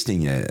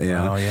wasting it.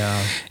 Oh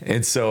yeah.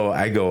 And so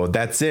I go,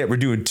 that's it. We're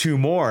doing 2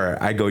 more.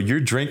 I go, you're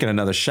drinking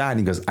another shot. And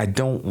he goes, I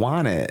don't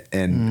want it.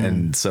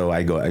 And so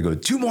I go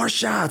 2 more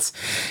shots.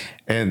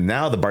 And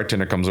now the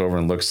bartender comes over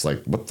and looks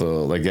like, what the,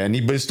 like, and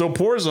he still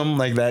pours them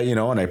like that,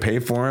 and I pay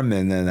for him.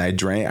 And then I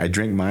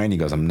drink mine. He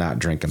goes, I'm not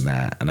drinking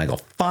that. And I go,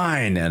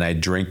 fine. And I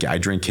drink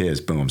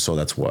his. Boom. So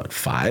that's what,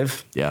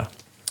 5? Yeah.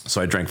 So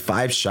I drank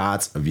 5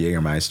 shots of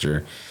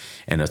Jägermeister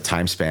in a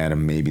time span of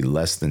maybe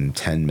less than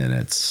 10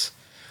 minutes.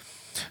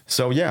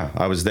 So yeah,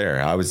 I was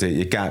there.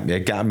 It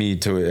got me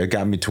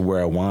to where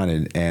I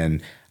wanted.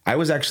 And I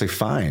was actually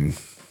fine.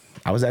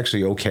 I was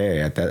actually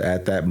okay at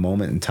that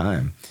moment in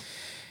time.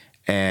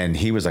 And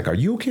he was like, are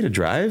you okay to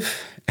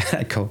drive? And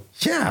I go,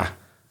 yeah,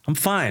 I'm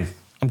fine.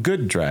 I'm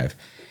good to drive.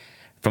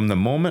 From the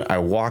moment I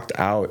walked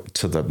out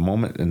to the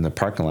moment in the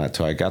parking lot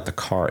till I got the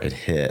car, it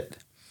hit.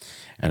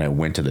 And I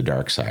went to the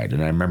dark side.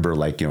 And I remember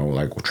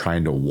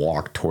trying to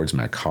walk towards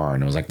my car.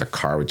 And it was like the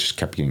car just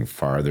kept getting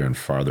farther and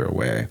farther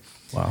away.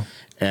 Wow.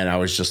 And I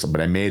was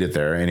but I made it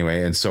there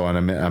anyway. And so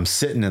I'm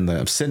sitting in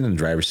the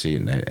driver's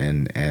seat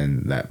and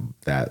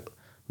that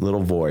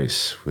little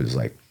voice was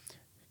like,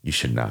 you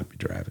should not be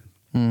driving.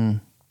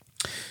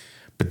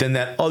 But then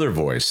that other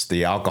voice,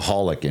 the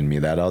alcoholic in me,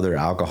 that other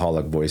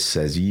alcoholic voice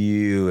says,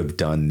 you have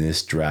done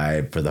this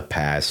drive for the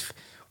past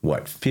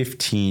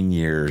 15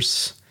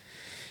 years.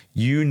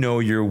 You know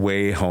your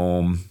way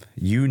home.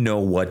 You know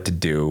what to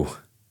do.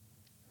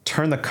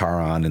 Turn the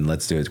car on and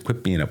let's do it.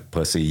 Quit being a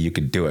pussy. You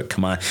can do it.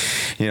 Come on.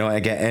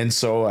 Again. And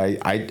so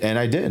I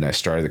did. I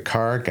started the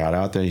car, got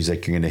out there. He's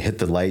like, you're going to hit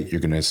the light.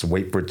 You're going to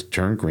wait for it to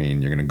turn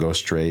green. You're going to go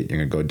straight. You're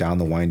going to go down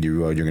the windy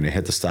road. You're going to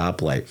hit the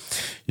stoplight.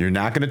 You're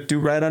not going to do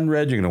right on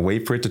red. You're going to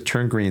wait for it to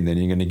turn green. Then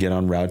you're going to get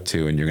on Route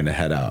 2 and you're going to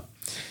head out.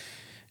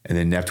 And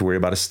then you have to worry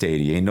about a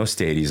stady. Ain't no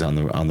stadies on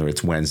the.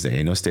 It's Wednesday.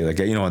 Ain't no stady like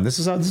And this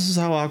is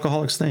how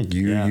alcoholics think.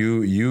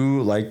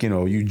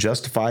 You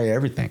justify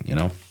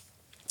everything.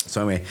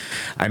 So anyway,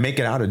 I make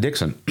it out of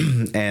Dixon,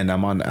 and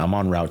I'm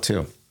on Route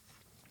 2,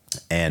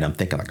 and I'm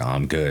thinking like, oh,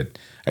 I'm good.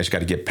 I just got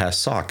to get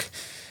past Sauk.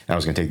 I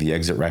was gonna take the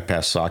exit right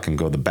past Sauk and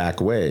go the back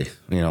way.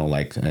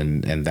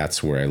 And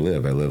that's where I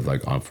live. I live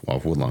like off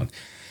Woodlawn.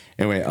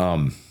 Anyway,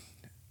 I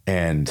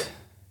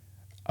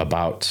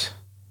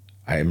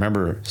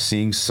remember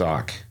seeing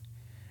Sauk,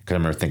 because I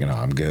remember thinking, oh,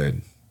 I'm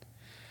good.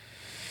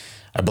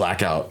 I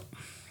black out,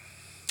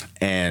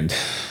 and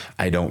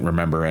I don't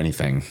remember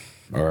anything,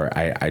 or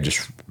I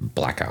just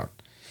black out.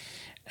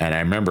 And I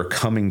remember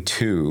coming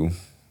to,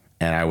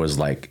 and I was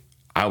like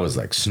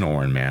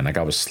snoring, man. Like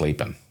I was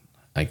sleeping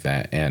like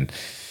that. And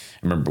I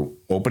remember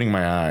opening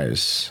my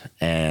eyes,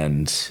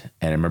 and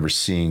I remember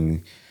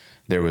seeing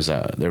there was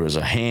a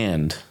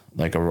hand,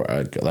 and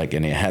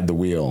it had the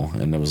wheel,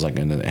 and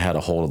it had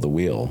a hold of the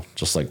wheel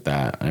just like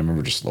that. I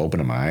remember just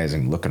opening my eyes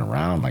and looking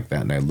around like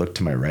that, and I looked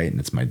to my right, and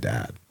it's my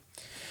dad.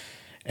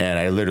 And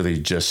I literally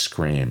just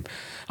screamed.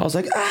 I was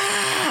like,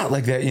 ah,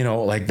 like that,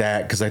 like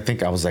that, because I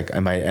think I was like,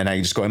 and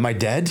I just go, am I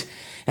dead?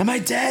 Am I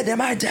dead? Am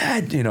I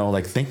dead?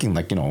 Thinking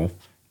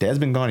Dad's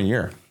been gone a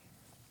year.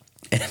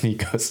 And he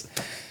goes,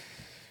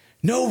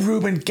 no,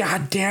 Ruben,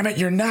 God damn it,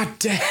 you're not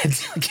dead.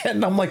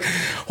 Again, I'm like,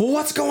 well,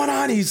 what's going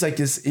on? He's like,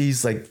 just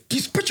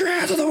put your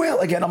hands on the wheel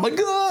again. I'm like,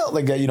 oh,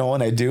 like that,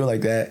 and I do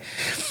like that.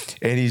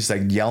 And he's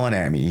like yelling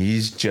at me.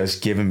 He's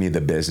just giving me the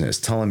business,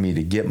 telling me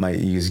to get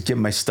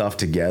my stuff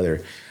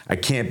together. I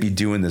can't be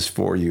doing this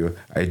for you.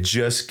 I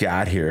just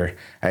got here.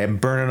 I am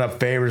burning up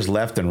favors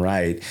left and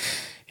right.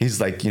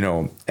 He's like,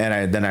 and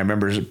then I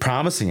remember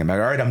promising him, all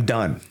right, I'm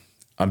done.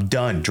 I'm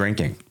done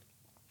drinking.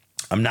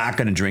 I'm not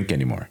going to drink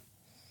anymore.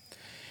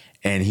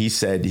 And he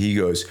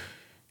goes,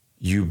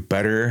 you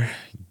better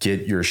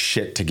get your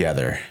shit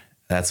together.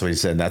 That's what he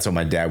said. And that's what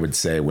my dad would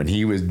say when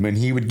he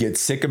would get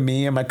sick of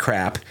me and my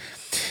crap.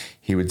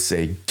 He would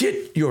say,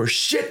 get your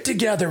shit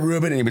together,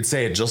 Ruben. And he would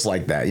say it just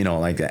like that,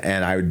 like that.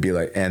 And I would be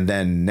like, and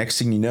then next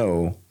thing you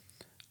know,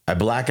 I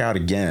black out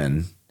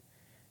again.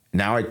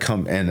 Now I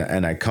come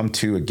and I come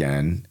to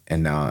again.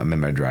 And now I'm in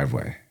my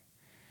driveway.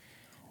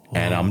 Whoa.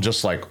 And I'm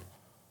just like,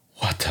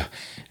 what the?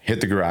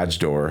 Hit the garage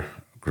door.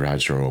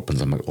 Garage door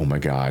opens. I'm like, oh my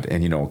God.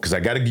 And because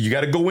you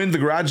got to go in the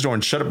garage door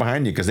and shut it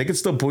behind you, because they can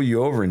still pull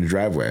you over in your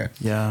driveway.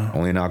 Yeah.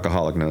 Only an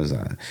alcoholic knows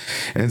that.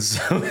 And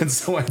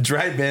so I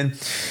drive in,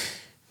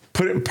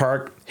 put it in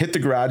park, hit the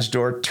garage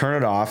door,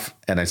 turn it off,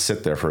 and I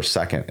sit there for a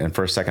second. And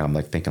for a second, I'm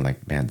like thinking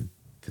like, man,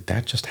 did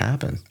that just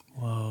happen?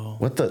 Whoa.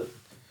 What the?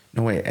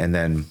 No way. And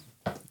then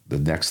the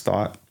next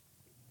thought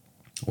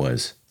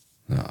was,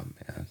 oh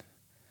man,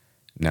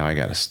 now I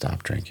got to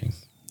stop drinking.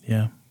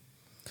 Yeah.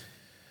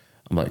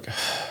 I'm like,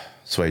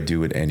 so I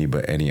do what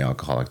any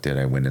alcoholic did.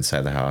 I went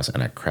inside the house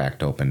and I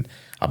cracked open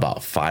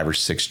about 5 or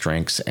 6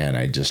 drinks, and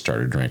I just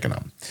started drinking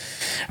them.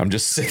 I'm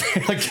just sitting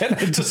there again,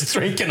 I'm just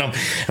drinking them,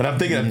 and I'm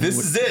thinking, this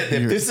is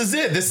it. This is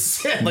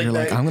it. Like, you're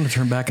like, I'm going to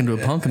turn back into a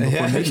pumpkin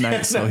before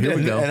midnight. So here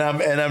we go.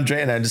 And I'm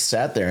drinking. I just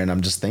sat there and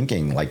I'm just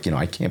thinking, like,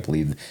 I can't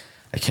believe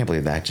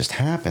that just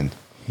happened.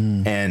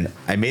 And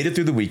I made it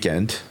through the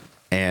weekend,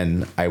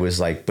 and I was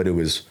like, but it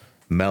was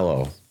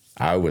mellow.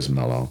 I was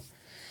mellow.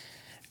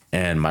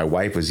 And my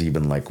wife was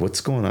even like,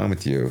 what's going on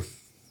with you?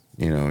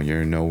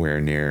 You're nowhere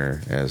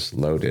near as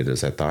loaded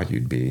as I thought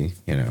you'd be,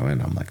 and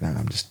I'm like,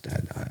 nah,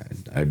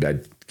 I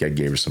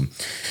gave her some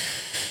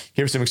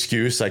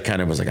excuse. I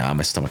kind of was like,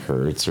 my stomach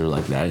hurts or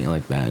like that,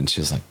 And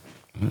she's like,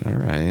 all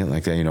right,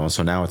 like that,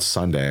 So now it's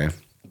Sunday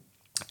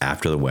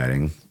after the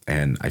wedding,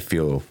 and I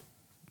feel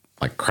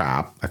like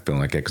crap. I feel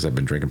like it because I've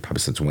been drinking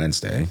probably since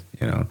Wednesday,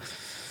 And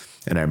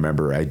I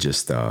remember I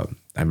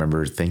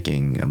remember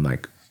thinking, I'm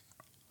like,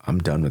 I'm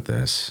done with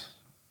this.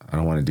 I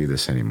don't want to do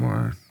this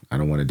anymore. I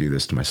don't want to do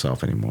this to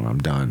myself anymore. I'm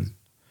done.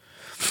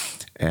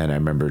 And I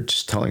remember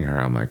just telling her,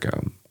 I'm like,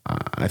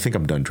 I think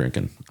I'm done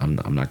drinking. I'm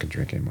not going to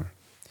drink anymore.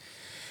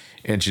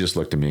 And she just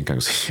looked at me and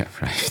goes, yeah,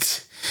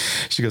 right.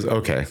 She goes,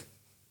 okay,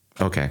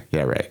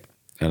 yeah, right.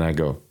 And I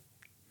go,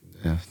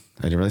 yeah,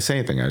 I didn't really say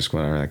anything. I just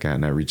went like that,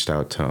 and I reached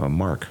out to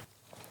Mark,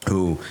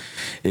 who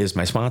is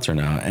my sponsor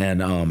now.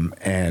 And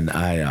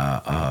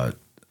I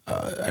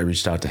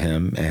reached out to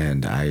him,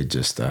 and I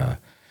just,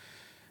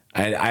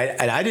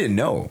 I didn't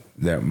know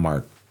that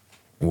Mark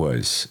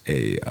was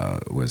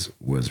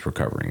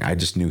recovering. I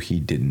just knew he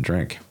didn't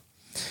drink.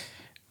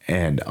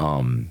 And,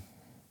 I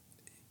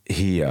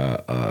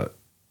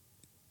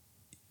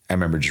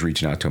remember just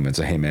reaching out to him and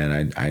say, hey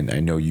man, I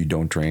know you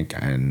don't drink,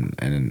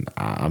 and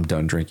I'm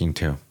done drinking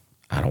too.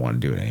 I don't want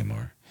to do it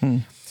anymore.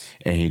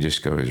 And he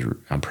just goes,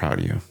 I'm proud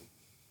of you.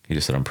 He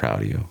just said, I'm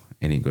proud of you.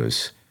 And he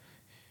goes,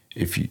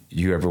 if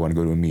you ever want to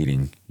go to a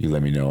meeting, you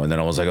let me know. And then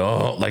I was like,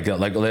 oh, like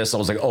this. I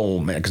was like, oh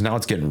man, because now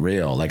it's getting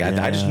real. Like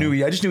I just knew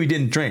he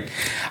didn't drink.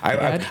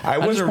 I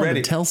wasn't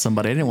ready to tell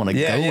somebody. I didn't want to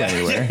go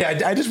anywhere. Yeah, I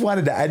didn't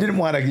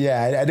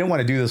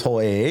want to do this whole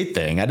AA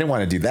thing. I didn't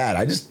want to do that.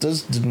 I just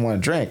didn't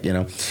want to drink, you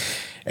know.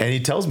 And he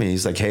tells me,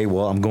 he's like, hey,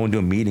 well, I'm going to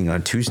a meeting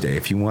on Tuesday.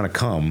 If you want to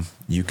come,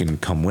 you can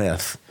come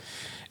with.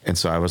 And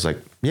so I was like,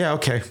 yeah,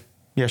 okay.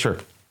 Yeah, sure.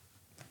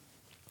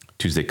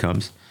 Tuesday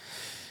comes.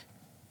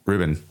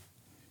 Ruben,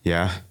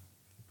 yeah,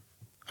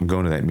 I'm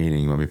going to that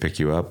meeting. You want me to pick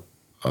you up?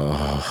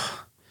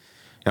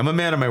 I'm a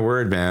man of my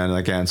word, man.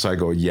 Like, and so I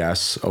go,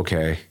 yes,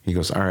 okay. He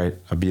goes, all right,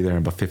 I'll be there in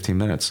about 15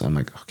 minutes. I'm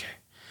like, okay.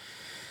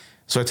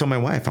 So I told my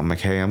wife, I'm like,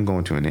 hey, I'm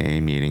going to an AA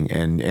meeting.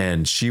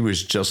 And she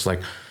was just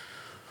like,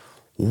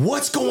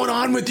 what's going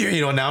on with you?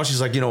 You know, now she's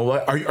like, you know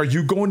what? Are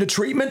you going to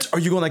treatment? Are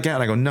you going like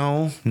that? And I go,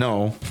 no,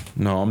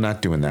 I'm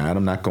not doing that.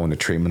 I'm not going to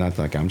treatment.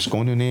 I'm just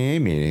going to an AA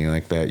meeting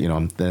like that. You know,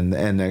 and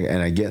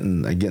I get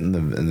in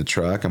the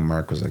truck, and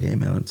Mark was like, hey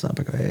man, what's up?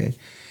 I go, hey.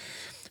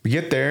 We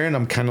get there, and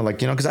I'm kind of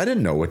like, you know, because I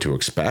didn't know what to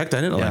expect.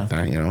 I didn't like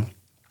that, you know.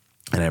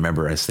 And I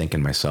remember I was thinking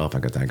to myself, I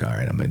got like, all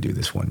right, I'm going to do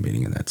this one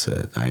meeting, and that's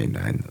it. I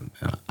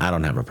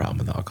don't have a problem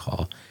with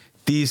alcohol.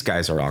 These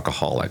guys are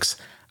alcoholics.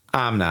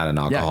 I'm not an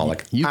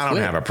alcoholic. I don't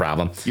have a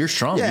problem. You're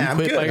strong. Yeah, you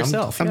quit by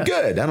yourself. I'm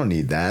good. I don't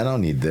need that. I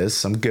don't need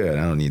this. I'm good.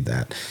 I don't need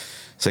that.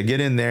 So I get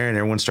in there and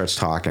everyone starts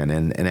talking.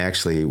 And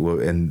actually,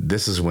 and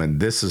this is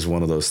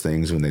one of those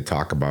things when they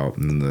talk about,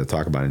 an AA, they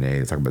talk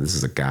about this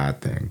is a God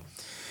thing.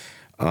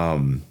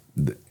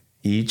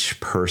 Each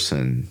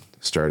person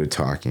started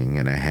talking,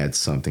 and I had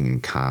something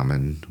in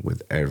common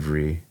with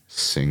every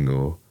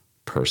single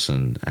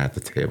person at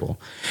the table.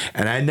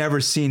 And I'd never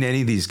seen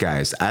any of these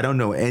guys. I don't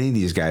know any of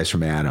these guys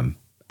from Adam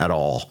at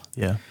all.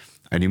 Yeah.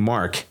 I knew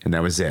Mark, and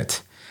that was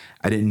it.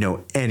 I didn't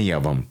know any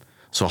of them.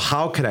 So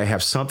how could I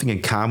have something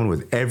in common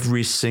with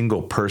every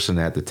single person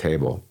at the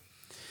table?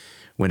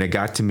 When it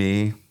got to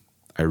me,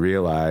 I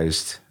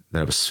realized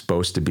that I was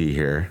supposed to be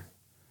here,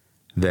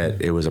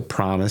 that it was a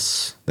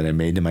promise that I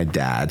made to my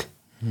dad,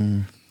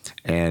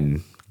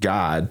 and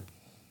God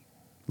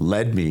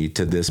led me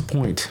to this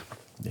point.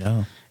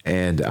 Yeah.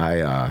 And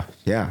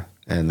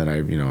and then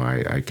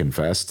I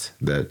confessed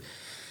that,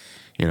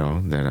 you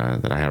know,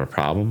 that I have a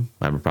problem.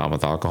 I have a problem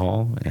with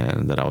alcohol,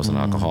 and that I was an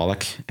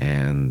alcoholic,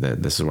 and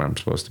that this is where I'm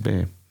supposed to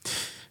be.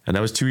 And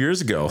that was 2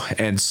 years ago.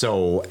 And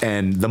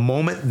the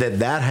moment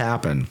that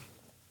happened,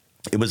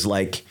 it was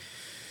like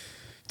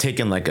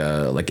taking like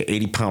an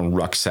 80-pound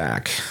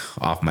rucksack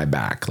off my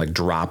back, like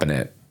dropping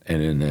it.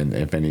 And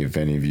if any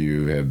of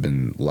you have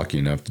been lucky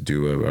enough to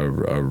do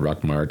a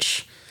ruck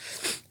march,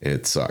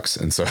 it sucks.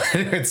 And so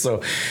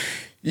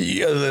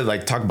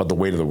like talk about the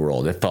weight of the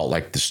world. It felt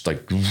like this,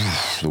 like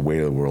the weight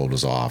of the world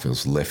was off. It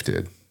was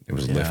lifted.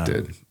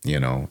 Lifted, you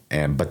know.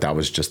 But that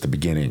was just the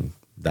beginning.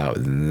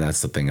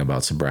 That's the thing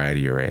about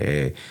sobriety or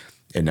AA.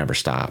 It never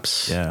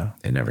stops. Yeah,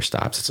 it never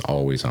stops. It's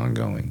always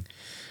ongoing.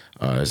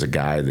 There's a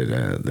guy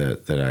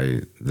that I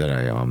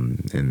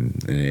in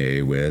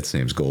AA with. His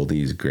name's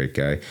Goldie. He's a great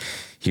guy.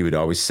 He would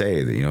always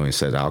say that, you know, he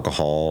said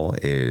alcohol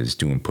is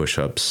doing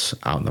push-ups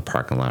out in the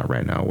parking lot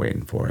right now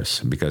waiting for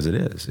us, because it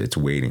is. It's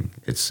waiting.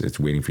 It's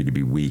waiting for you to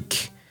be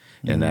weak.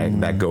 And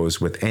that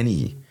goes with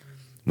any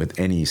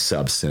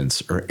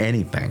substance or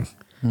anything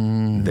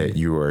that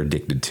you are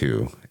addicted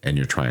to and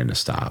you're trying to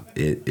stop.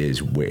 It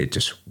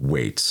just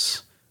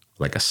waits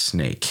like a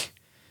snake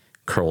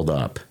curled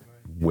up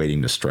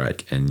waiting to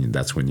strike, and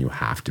that's when you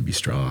have to be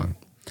strong.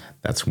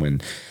 That's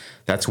when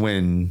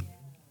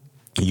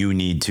you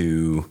need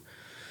to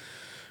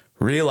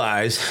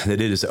realize that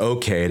it is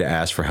okay to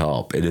ask for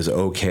help. It is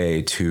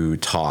okay to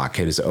talk.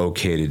 It is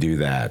okay to do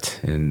that.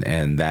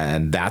 And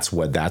that's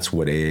what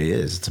AA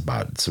is.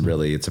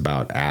 It's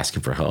about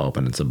asking for help,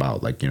 and it's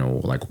about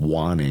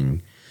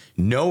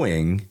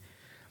knowing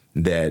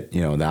that,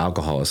 you know, the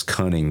alcohol is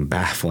cunning,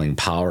 baffling,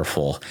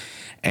 powerful,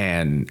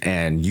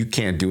 and you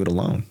can't do it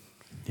alone.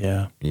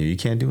 Yeah. You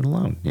can't do it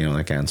alone. You know,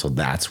 and so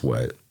that's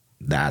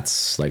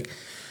like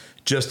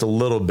just a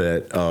little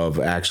bit of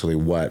actually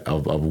what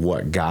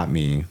got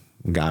me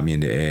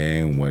into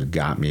AA, and what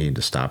got me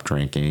to stop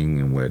drinking,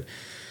 and what,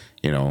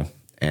 you know,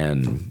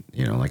 and,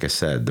 you know, like I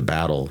said, the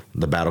battle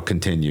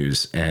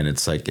continues, and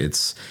it's like,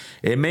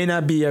 it may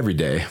not be every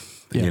day,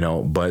 you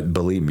know, but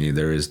believe me,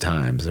 there is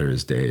times, there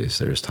is days,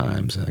 there's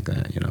times like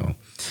that, you know,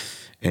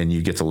 and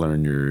you get to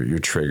learn your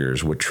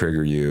triggers, what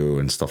trigger you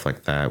and stuff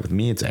like that. With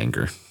me, it's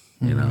anger.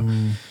 You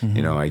know,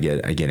 you know, I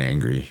get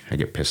angry, I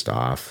get pissed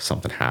off,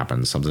 something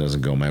happens, something doesn't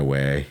go my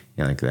way,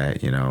 you know, like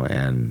that,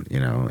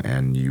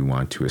 and you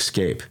want to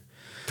escape,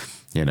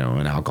 you know,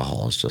 and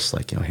alcohol is just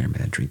like, you know, here,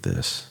 man, drink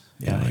this.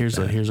 Yeah. Like here's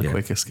a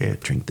quick escape.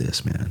 Drink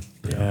this, man.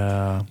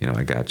 Yeah. You know,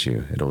 I got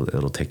you.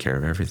 It'll take care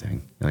of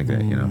everything, like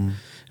that, you know,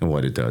 and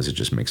what it does, it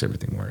just makes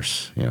everything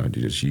worse. You know,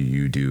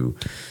 you do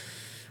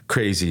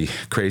crazy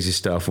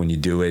stuff. When you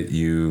do it,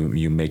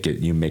 you make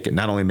it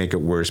not only make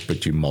it worse,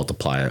 but you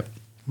multiply it.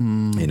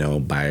 you know,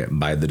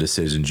 by the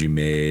decisions you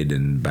made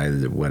and by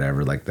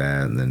whatever like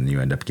that. And then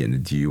you end up getting a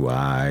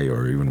DUI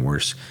or even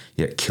worse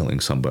yet, killing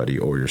somebody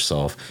or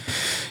yourself,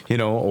 you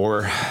know,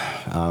 or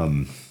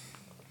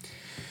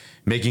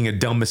making a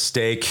dumb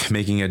mistake,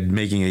 making an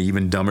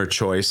even dumber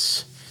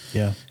choice.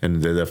 Yeah.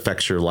 And that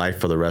affects your life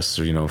for the rest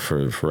of, you know,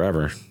 for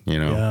forever, you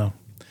know? Yeah.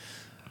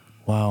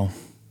 Wow.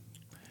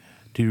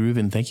 Dude,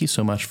 Ruben, thank you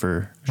so much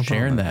for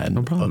sharing that and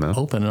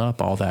opening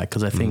up all that.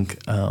 Cause I think,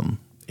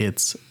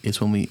 it's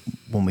when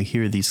we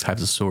hear these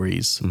types of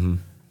stories,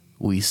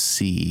 we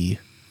see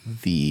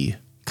the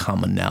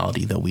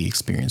commonality that we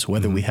experience,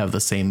 whether we have the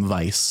same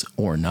vice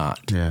or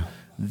not. Yeah.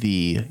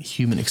 The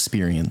human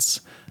experience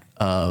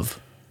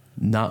of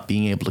not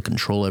being able to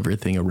control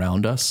everything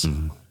around us,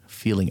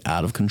 feeling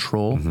out of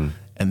control,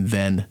 and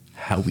then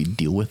how we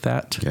deal with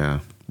that. Yeah.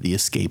 The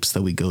escapes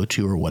that we go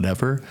to or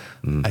whatever.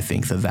 I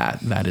think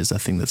that is a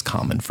thing that's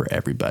common for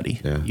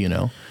everybody, you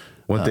know?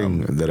 One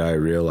thing that I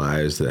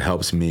realize that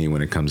helps me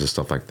when it comes to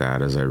stuff like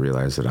that is I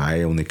realize that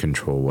I only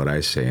control what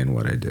I say and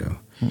what I do.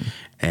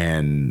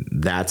 And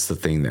that's the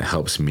thing that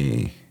helps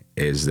me,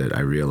 is that I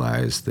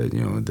realize that,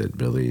 you know, that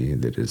really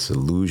that it's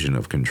illusion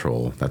of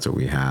control. That's what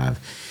we have.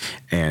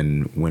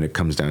 And when it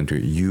comes down to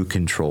it, you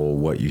control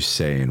what you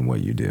say and what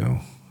you do.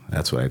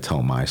 That's what I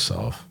tell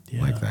myself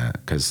like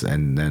that.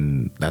 And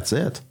then that's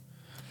it.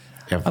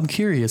 I'm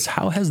curious,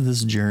 how has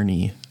this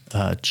journey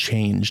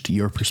changed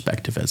your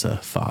perspective as a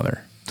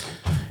father?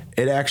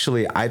 It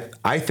actually,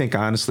 I think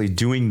honestly,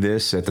 doing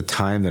this at the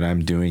time that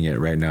I'm doing it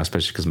right now,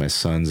 especially because my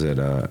son's at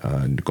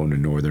going to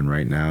Northern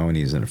right now, and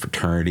he's in a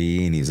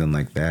fraternity and he's in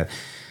like that.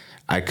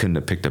 I couldn't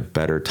have picked a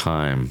better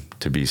time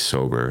to be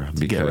sober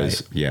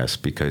because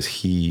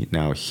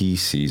he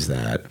sees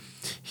that.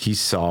 He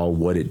saw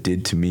what it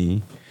did to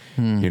me,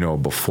 you know,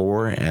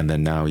 before, and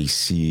then now he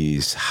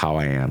sees how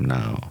I am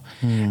now,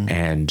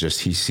 and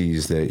just he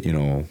sees that, you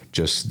know,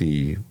 just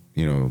the,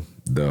 you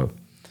know,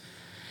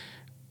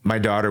 my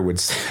daughter would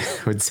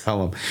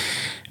tell him,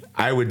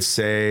 I would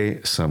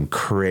say some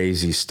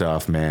crazy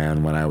stuff,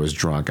 man, when I was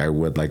drunk. I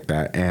would like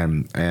that.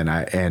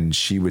 And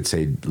she would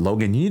say,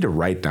 Logan, you need to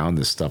write down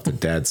this stuff that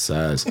Dad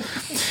says.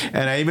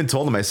 And I even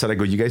told him, I said,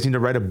 you guys need to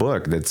write a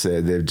book that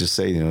said, they just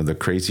say, you know, the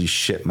crazy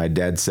shit my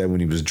dad said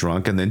when he was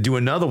drunk, and then do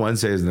another one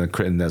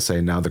that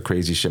say now the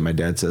crazy shit my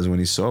dad says when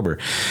he's sober.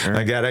 Sure.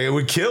 Like that, it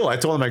would kill. I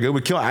told him it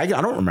would kill. I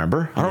don't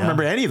remember. I don't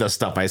remember any of the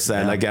stuff I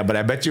said like that, but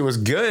I bet you it was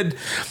good.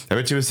 I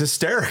bet you it was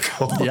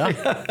hysterical.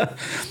 Yeah.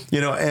 You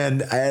know,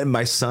 and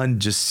my son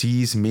just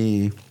sees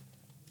me.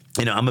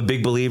 You know, I'm a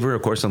big believer.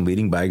 Of course, I'm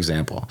leading by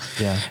example.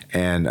 Yeah.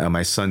 And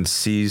my son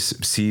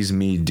sees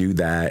me do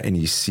that, and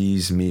he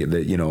sees me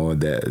that, you know,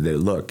 that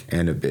look.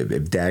 And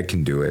if Dad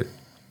can do it,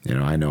 you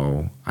know, I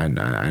know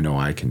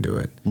I can do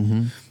it.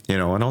 You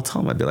know, and I'll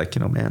tell him, I'd be like,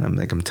 you know, man,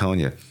 I'm telling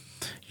you,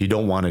 you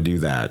don't want to do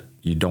that.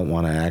 You don't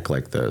want to act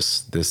like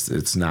this.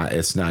 It's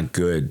not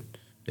good.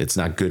 It's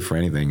not good for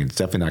anything. It's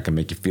definitely not gonna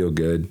make you feel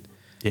good.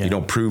 Yeah. You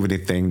don't prove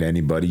anything to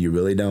anybody. You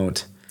really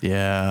don't.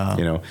 Yeah.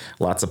 You know,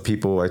 lots of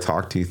people I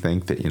talk to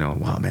think that, you know,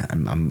 wow,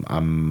 man,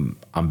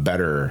 I'm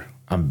better.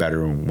 I'm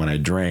better when I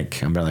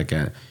drink. I'm better like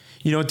that.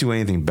 You don't do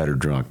anything better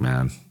drunk,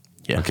 man.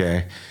 Yeah.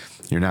 Okay.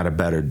 You're not a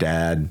better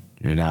dad.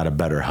 You're not a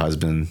better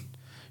husband.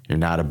 You're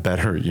not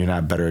better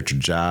at your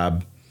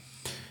job.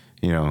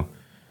 You know,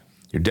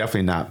 you're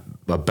definitely not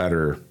a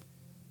better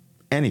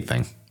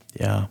anything.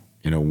 Yeah.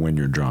 You know, when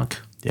you're drunk.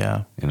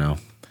 Yeah. You know,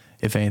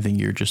 if anything,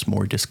 you're just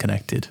more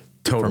disconnected.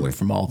 Totally.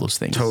 From all those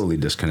things. Totally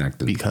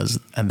disconnected.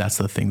 And that's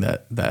the thing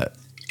that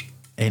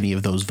any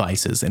of those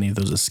vices, any of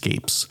those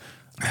escapes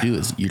do,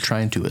 is you're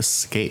trying to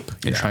escape.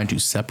 You're trying to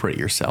separate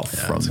yourself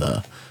from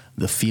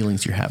the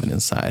feelings you're having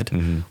inside.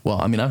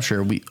 Well, I mean, I'm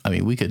sure we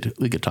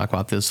could talk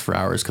about this for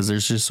hours, because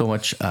there's just so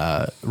much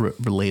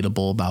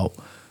relatable about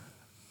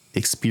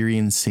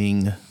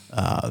experiencing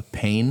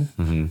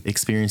pain,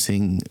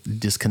 experiencing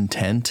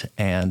discontent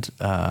and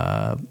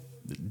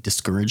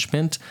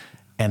discouragement,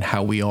 and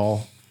how we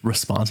all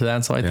respond to that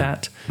and stuff like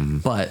that.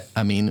 But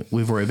I mean,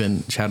 we've already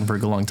been chatting for a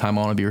long time.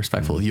 I want to be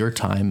respectful of your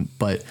time,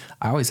 but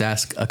I always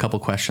ask a couple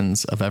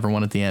questions of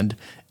everyone at the end.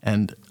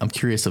 And I'm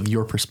curious of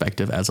your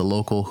perspective as a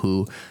local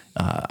who,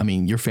 I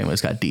mean, your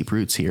family's got deep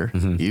roots here.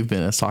 You've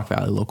been a Sauk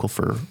Valley local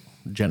for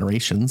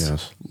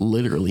generations,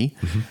 literally.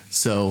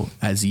 So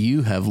as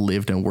you have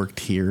lived and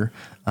worked here,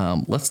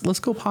 let's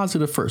go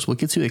positive first. What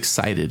gets you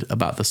excited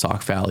about the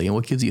Sauk Valley, and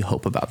what gives you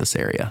hope about this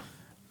area?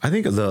 I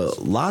think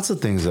lots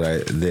of things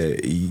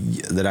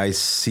that I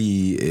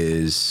see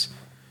is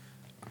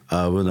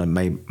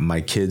when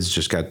my kids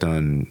just got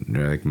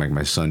done, like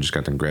my son just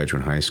got done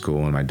graduating high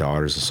school, and my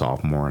daughter's a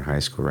sophomore in high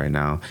school right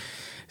now.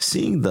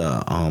 Seeing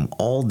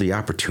all the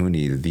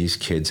opportunity that these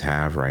kids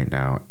have right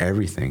now,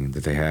 everything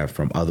that they have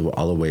from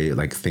all the way,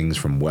 like things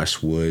from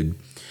Westwood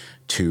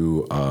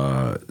to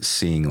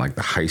seeing like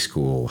the high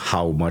school,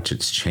 how much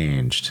it's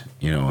changed,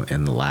 you know,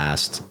 in the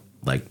last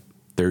like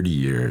 30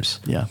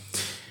 years. Yeah.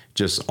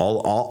 Just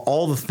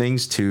all the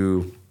things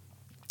to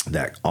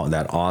that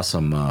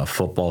awesome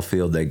football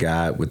field they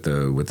got with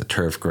the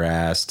turf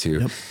grass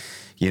to,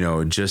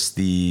 just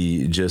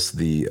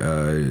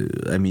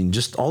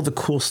all the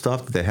cool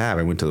stuff that they have.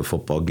 I went to the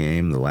football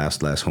game, the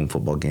last home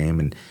football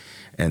game,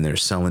 and they're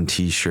selling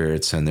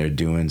T-shirts and they're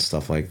doing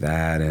stuff like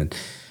that. And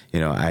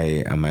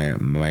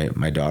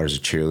my daughter's a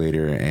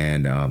cheerleader,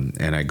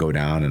 and I go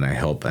down and I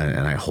help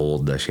and I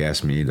hold. She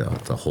asked me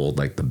to hold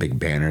like the big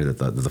banner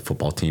that the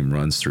football team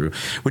runs through,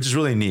 which is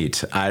really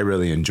neat. I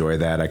really enjoy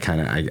that. I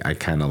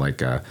kind of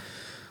like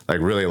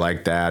really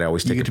like that. I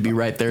always take you get to be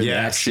right there.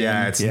 Yes,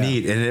 yeah, it's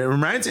neat, and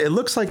it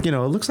looks like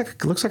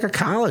a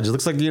college. It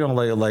looks like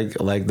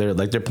like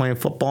they're playing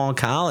football in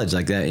college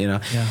like that.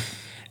 Yeah.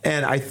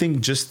 And I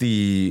think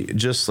I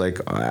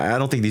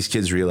don't think these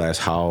kids realize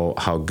how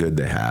good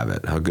they have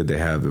it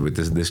with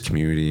this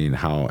community, and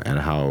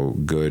how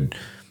good,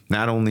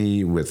 not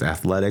only with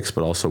athletics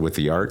but also with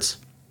the arts.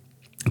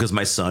 Because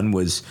my son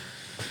was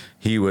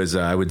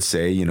I would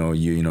say you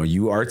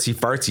artsy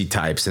fartsy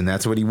types, and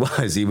that's what he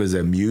was. He was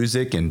a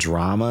music and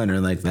drama and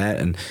everything like that,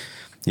 and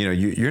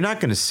you're not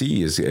going to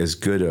see as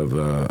good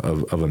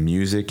of a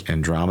music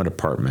and drama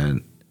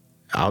department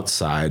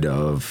outside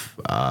of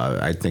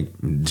I think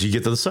you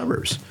get to the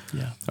suburbs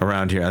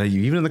around here.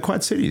 Even in the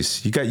Quad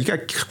Cities, you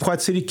got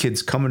Quad City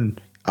kids coming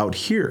out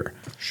here.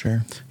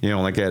 Sure.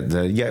 Like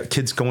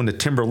kids going to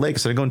Timber Lake.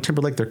 So they're going to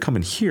Timber Lake, they're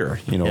coming here,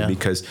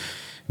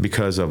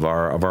 because of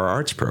our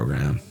arts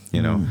program,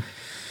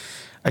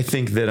 I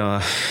think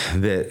that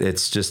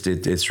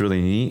it's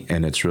really neat,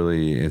 and it's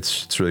really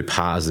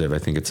positive. I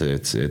think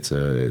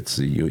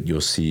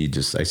you'll see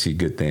I see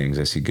good things.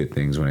 I see good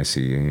things when I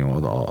see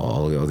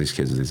all these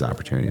kids with these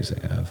opportunities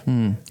they have.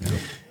 And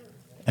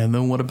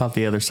then what about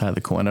the other side of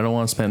the coin? I don't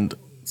want to spend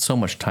so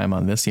much time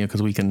on this,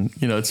 because we can,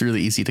 it's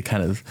really easy to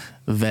kind of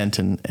vent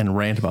and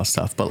rant about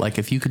stuff. But like,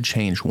 if you could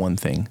change one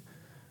thing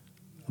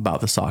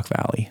about the Sauk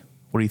Valley,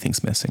 what do you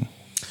think's missing?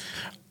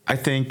 I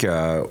think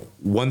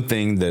one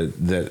thing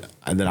that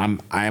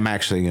I'm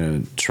actually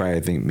going to try.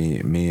 I think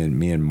me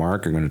and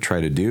Mark are going to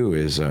try to do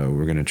is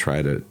we're going to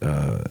try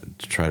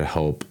to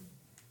help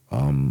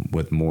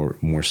with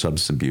more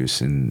substance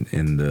abuse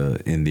in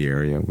the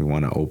area. We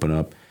want to open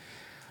up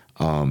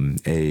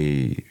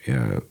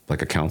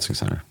like a counseling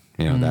center.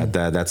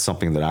 That's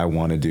something that I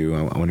want to do.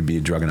 I want to be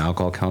a drug and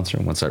alcohol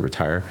counselor once I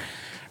retire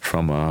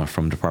from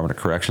Department of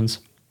Corrections.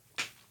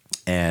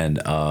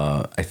 And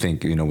I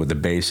think with the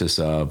basis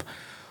of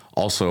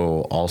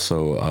also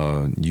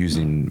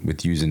using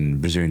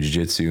Brazilian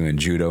Jiu-Jitsu and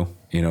Judo,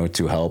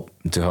 to help,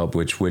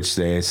 which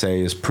they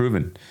say is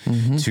proven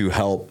to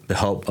help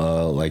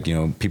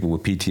people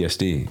with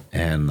PTSD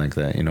and like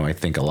that. I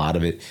think a lot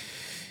of it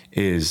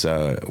is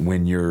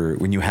when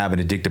you have an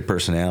addictive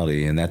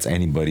personality, and that's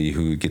anybody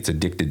who gets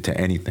addicted to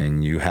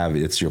anything.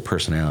 It's your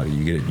personality.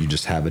 You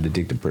just have an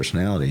addictive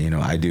personality.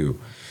 I do.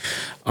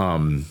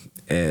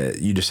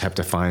 You just have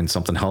to find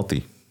something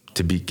healthy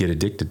to get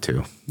addicted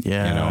to.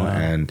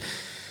 And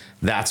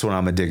that's what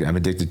I'm addicted. I'm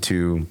addicted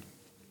to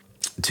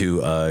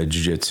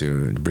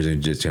jiu-jitsu,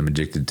 Brazilian jiu-jitsu. I'm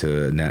addicted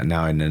to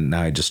now.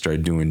 I just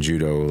started doing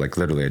judo. Like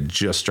literally, I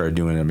just started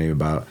doing it maybe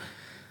about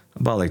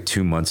like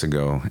 2 months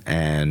ago,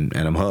 and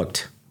I'm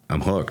hooked.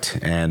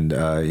 And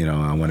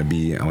I want to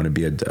be a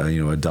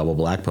double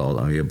black belt.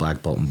 I'll be a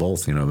black belt in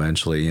both.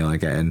 Eventually.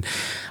 And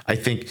I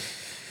think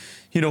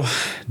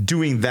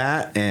doing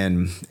that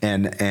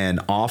and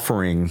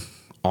offering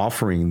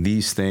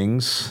these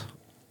things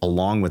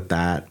along with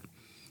that,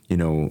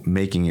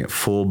 making it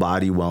full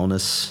body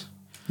wellness.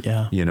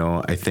 Yeah.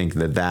 I think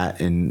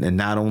that and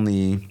not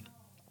only,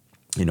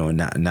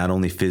 not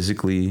only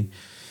physically,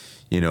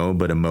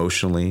 but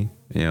emotionally,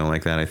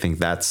 like that. I think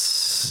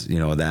that's,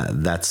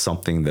 that's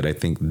something that I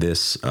think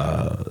this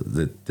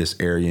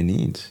area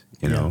needs,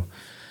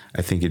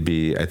 I think it'd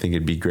be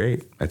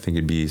great. I think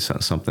it'd be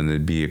something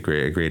that'd be a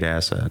great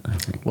asset, I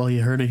think. Well,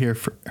 you heard it here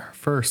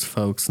first,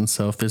 folks. And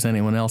so if there's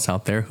anyone else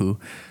out there who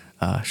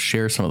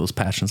shares some of those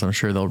passions, I'm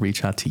sure they'll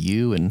reach out to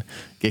you and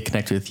get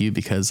connected with you,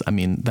 because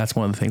that's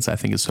one of the things I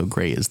think is so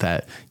great, is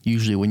that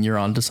usually when you're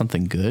onto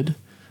something good,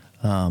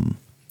 that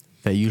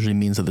usually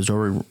means that there's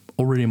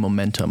already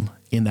momentum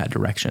in that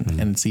direction. Mm-hmm.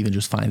 And it's even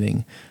just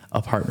finding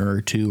a partner or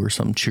two, or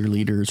some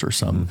cheerleaders, or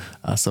some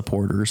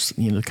supporters,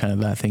 kind of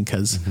that thing.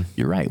 Cause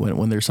you're right.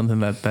 When there's something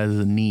that is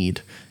a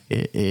need,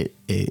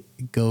 it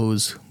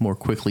goes more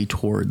quickly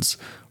towards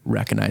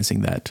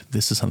recognizing that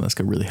this is something that's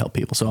going to really help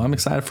people. So I'm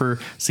excited for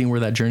seeing where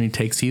that journey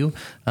takes you.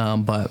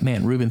 But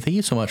man, Ruben, thank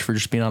you so much for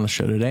just being on the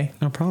show today.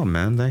 No problem,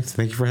 man. Thanks.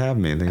 Thank you for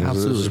having me. Absolutely.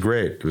 This was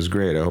great. It was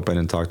great. I hope I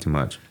didn't talk too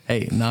much.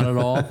 Hey, not at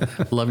all.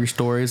 Love your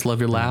stories. Love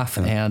your laugh.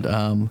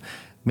 And,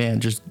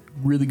 man, just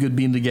really good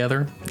being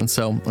together. And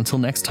so until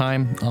next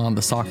time on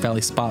the Sauk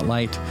Valley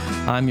Spotlight,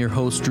 I'm your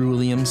host, Drew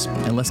Williams,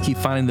 and let's keep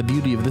finding the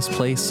beauty of this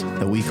place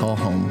that we call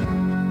home.